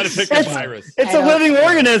virus. Not allowed to pick a virus. It's a living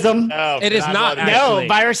organism. No, it is not. No,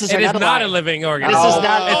 viruses are not. It is not a living organism. This is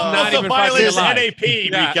not. It's not even violates alive. NAP,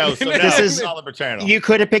 Rico. So this is not libertarian. You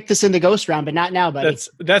could have picked this in the ghost round, but not now, buddy.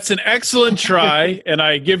 That's an excellent try, and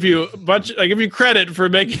I give you credit for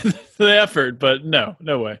making the effort, but no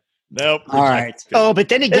way. Nope. All right. Oh, but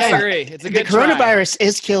then again, I agree. It's a the good coronavirus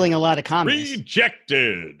is killing a lot of communists.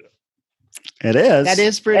 Rejected. It is. That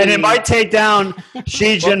is pretty. And it might take down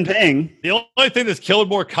Xi Jinping. The only thing that's killed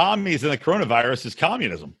more commies than the coronavirus is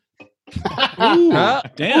communism.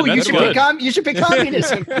 Damn, you should pick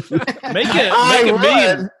communism. Make a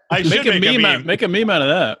meme. I Make a meme out of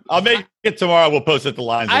that. I'll make it tomorrow. We'll post it to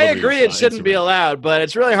Lines. I agree it shouldn't be allowed, but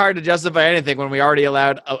it's really hard to justify anything when we already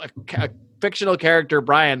allowed a fictional character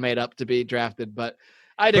Brian made up to be drafted. But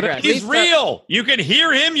I digress. But he's real. You can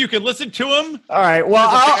hear him. You can listen to him. All right. Well,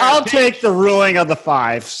 I'll take the ruling of the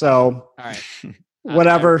 5. So, all right.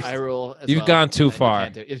 Whatever. I rule. You've gone too far.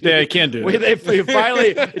 Yeah, you can't do it. You finally.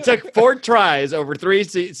 It took 4 tries over 3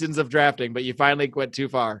 seasons of drafting, but you finally went too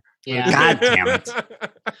far. Yeah. God damn it.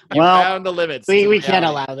 You found the limits. We can't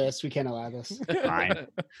allow this. We can't allow this. Fine.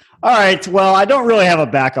 All right. Well, I don't really have a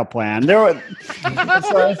backup plan.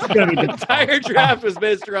 It's going to be the entire draft was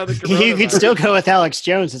based around the coronavirus. You could still go with Alex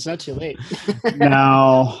Jones. It's not too late.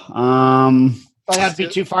 No. Oh, that'd be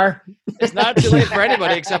too far. It's not too late for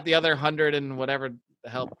anybody except the other 100 and whatever the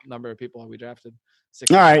hell number of people we drafted.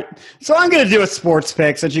 60. All right. So I'm going to do a sports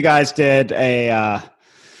pick since you guys did a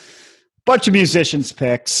bunch of musicians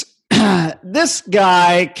picks. This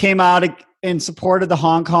guy came out in support of the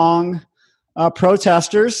Hong Kong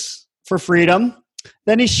protesters for freedom.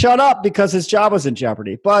 Then he shut up because his job was in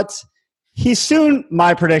jeopardy. But he soon,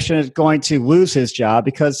 my prediction, is going to lose his job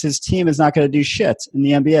because his team is not going to do shit in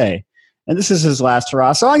the NBA. And this is his last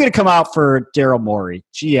hurrah. So I'm going to come out for Daryl Morey,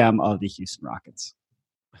 GM of the Houston Rockets.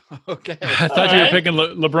 Okay. I thought you were picking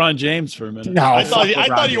LeBron James for a minute. No, I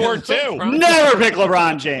thought you were too. Never pick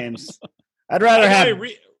LeBron James. I'd rather have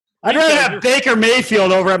I'd rather have Baker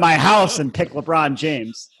Mayfield over at my house and pick LeBron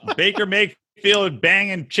James. Baker Mayfield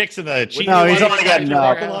banging chicks in the cheek. No, he's only getting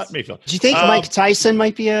Mayfield. Do you think Mike Tyson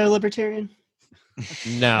might be a libertarian?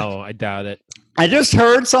 No, I doubt it. I just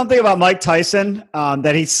heard something about Mike Tyson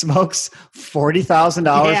that he smokes $40,000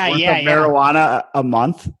 worth of marijuana a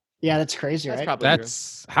month. Yeah, that's crazy, right?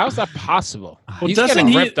 That's how's that possible? Well, He's doesn't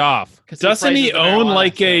getting he- ripped off. Doesn't he own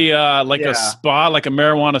like a Yeah. spa, like a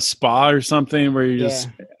marijuana spa or something where you just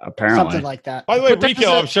Apparently. Something like that. By the way, But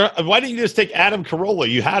Rico, I'm sure. Why didn't you just take Adam Carolla?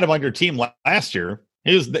 You had him on your team last year.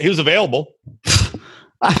 He was available.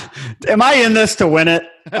 Am I in this to win it?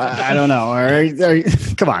 I don't know.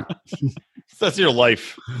 Come on. That's your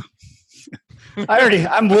life.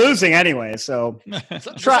 I'm losing anyway, so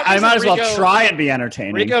I might as well try and be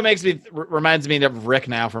entertaining. Rico reminds me of Rick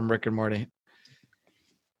now from Rick and Morty.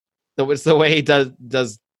 It's the way he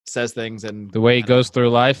says things and The way he goes through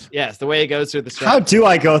life. yes, the way he goes through the How stuff. do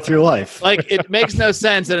I go through life? Like it makes no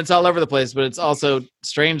sense and it's all over the place, but it's also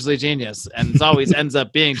strangely genius and it always ends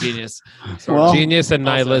up being genius. Well, Genius and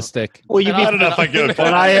nihilistic. Will you And be, I don't know if I go.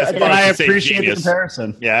 then I say appreciate the genius.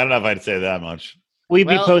 comparison. Yeah, I don't know if I'd say that much. will you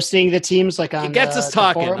be Well, posting the teams like on It gets us the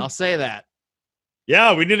talking. forum? I'll say that.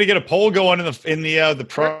 Yeah, we need to get a poll going in the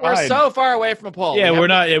pride. We're so far away from a poll. yeah, we're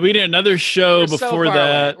not. Yeah, we did another show We're so before far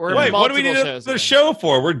that. away. We're Wait, what do we need multiple shows the away. show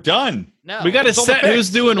for? We're done. No, We got to It's all the set who's picks.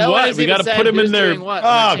 doing No one what. has We even got to said put them who's in their doing what.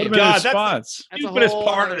 Oh, put 'em in God, their that's- spots. That's a Stupidest whole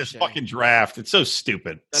part other of this shit. fucking draft. It's so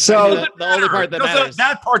stupid. That's So- the only part that matters.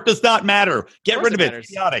 That part does not matter. Get Of rid course of it it. matters.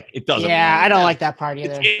 It's idiotic. It doesn't. Yeah, I don't like that part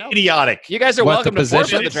either. It's idiotic. You guys are What, welcome the to forfeit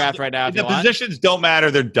positions? the draft right now if The you want. positions don't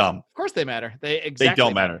matter. They're dumb. Of course they matter. They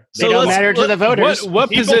Don't matter. They don't matter to the voters.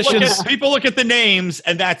 What People positions? People look at the names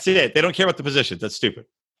and that's it. They don't care about the positions. That's stupid.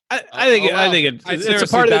 I think I'd it's never a part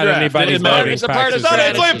see of the that draft. anybody's It matters. voting It's a part of practice. the It's only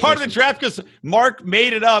a strategy. part of the draft because Mark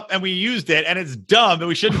made it up and we used it and it's dumb and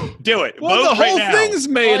we shouldn't do it. Well, Vote the whole right now. thing's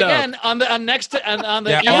made Well, up. again, on the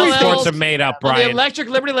Yeah, all ELL sports are made up, on the Brian. Electric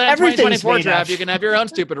Liberty Land Everything's 2024 made draft, up. you can have your own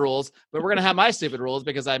stupid rules, but we're gonna have my stupid rules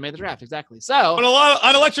because I made the draft exactly. on, So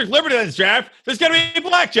on Electric Liberty Lands draft, there's going to be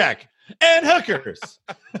blackjack and hookers.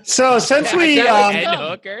 So since we, And do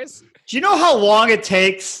hookers. you know how long it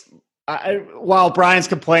takes? While Brian's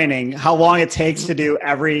complaining, how long it takes to do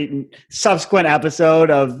every subsequent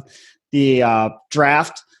episode of the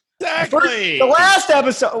draft? Exactly. The last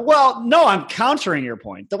episode. Well, no, I'm countering your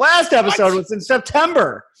point. The last episode was in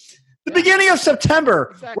September, the beginning of September,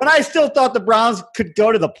 Exactly. when I still thought the Browns could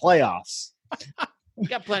go to the playoffs. We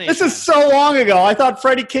got plenty. This of is so long ago. I thought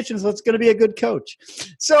Freddie Kitchens was going to be a good coach.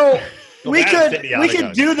 So we that's could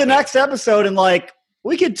idiotic. do the next episode and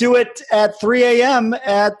we could do it at 3 a.m.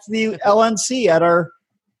 at the LNC at our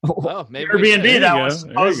Oh, maybe we should. Airbnb that you was go.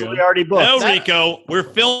 There you supposedly go. already booked. No, Rico, we're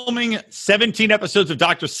filming 17 episodes of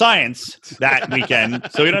Dr. Science that weekend,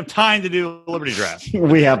 so we don't have time to do a Liberty Draft.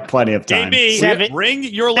 We have plenty of time. JB, bring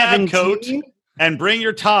your lab coat 17? and bring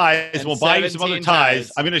your ties. And We'll buy you some other 17 ties.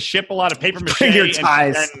 ties. I'm going to ship a lot of paper mache Bring your and-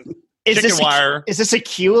 ties. and Is chicken this wire. is this a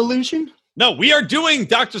Q illusion? No, we are doing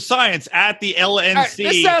Dr. Science at the LNC. All right,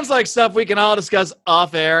 this sounds like stuff we can all discuss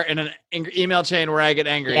off air in an email chain where I get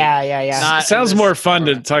angry. Yeah. Not Sounds in this more fun to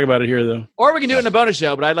program. talk about it here, though. Or we can do it in a bonus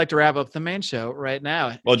show, but I'd like to wrap up the main show right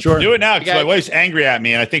now. Well, do it now You because got- my wife's angry at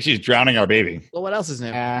me, and I think she's drowning our baby. Well, what else is new?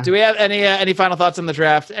 Yeah. Do we have any final thoughts on the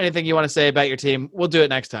draft? Anything you want to say about your team? We'll do it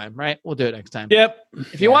next time, right? We'll do it next time. Yep.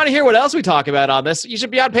 If you want to hear what else we talk about on this, you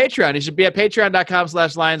should be on Patreon. You should be at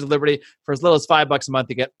patreon.com/Lions of Liberty for as little as $5 a month.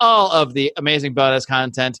 You get all of the amazing bonus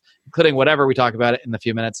content, including whatever we talk about it in a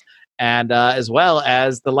few minutes, and as well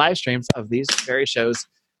as the live streams of these very shows.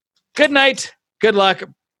 Good night. Good luck.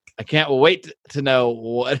 I can't wait to know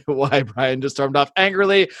why Brian just stormed off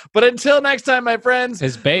angrily. But until next time, my friends,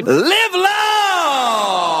 His babe. Live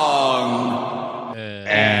long!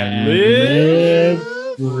 And Live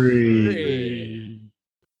free.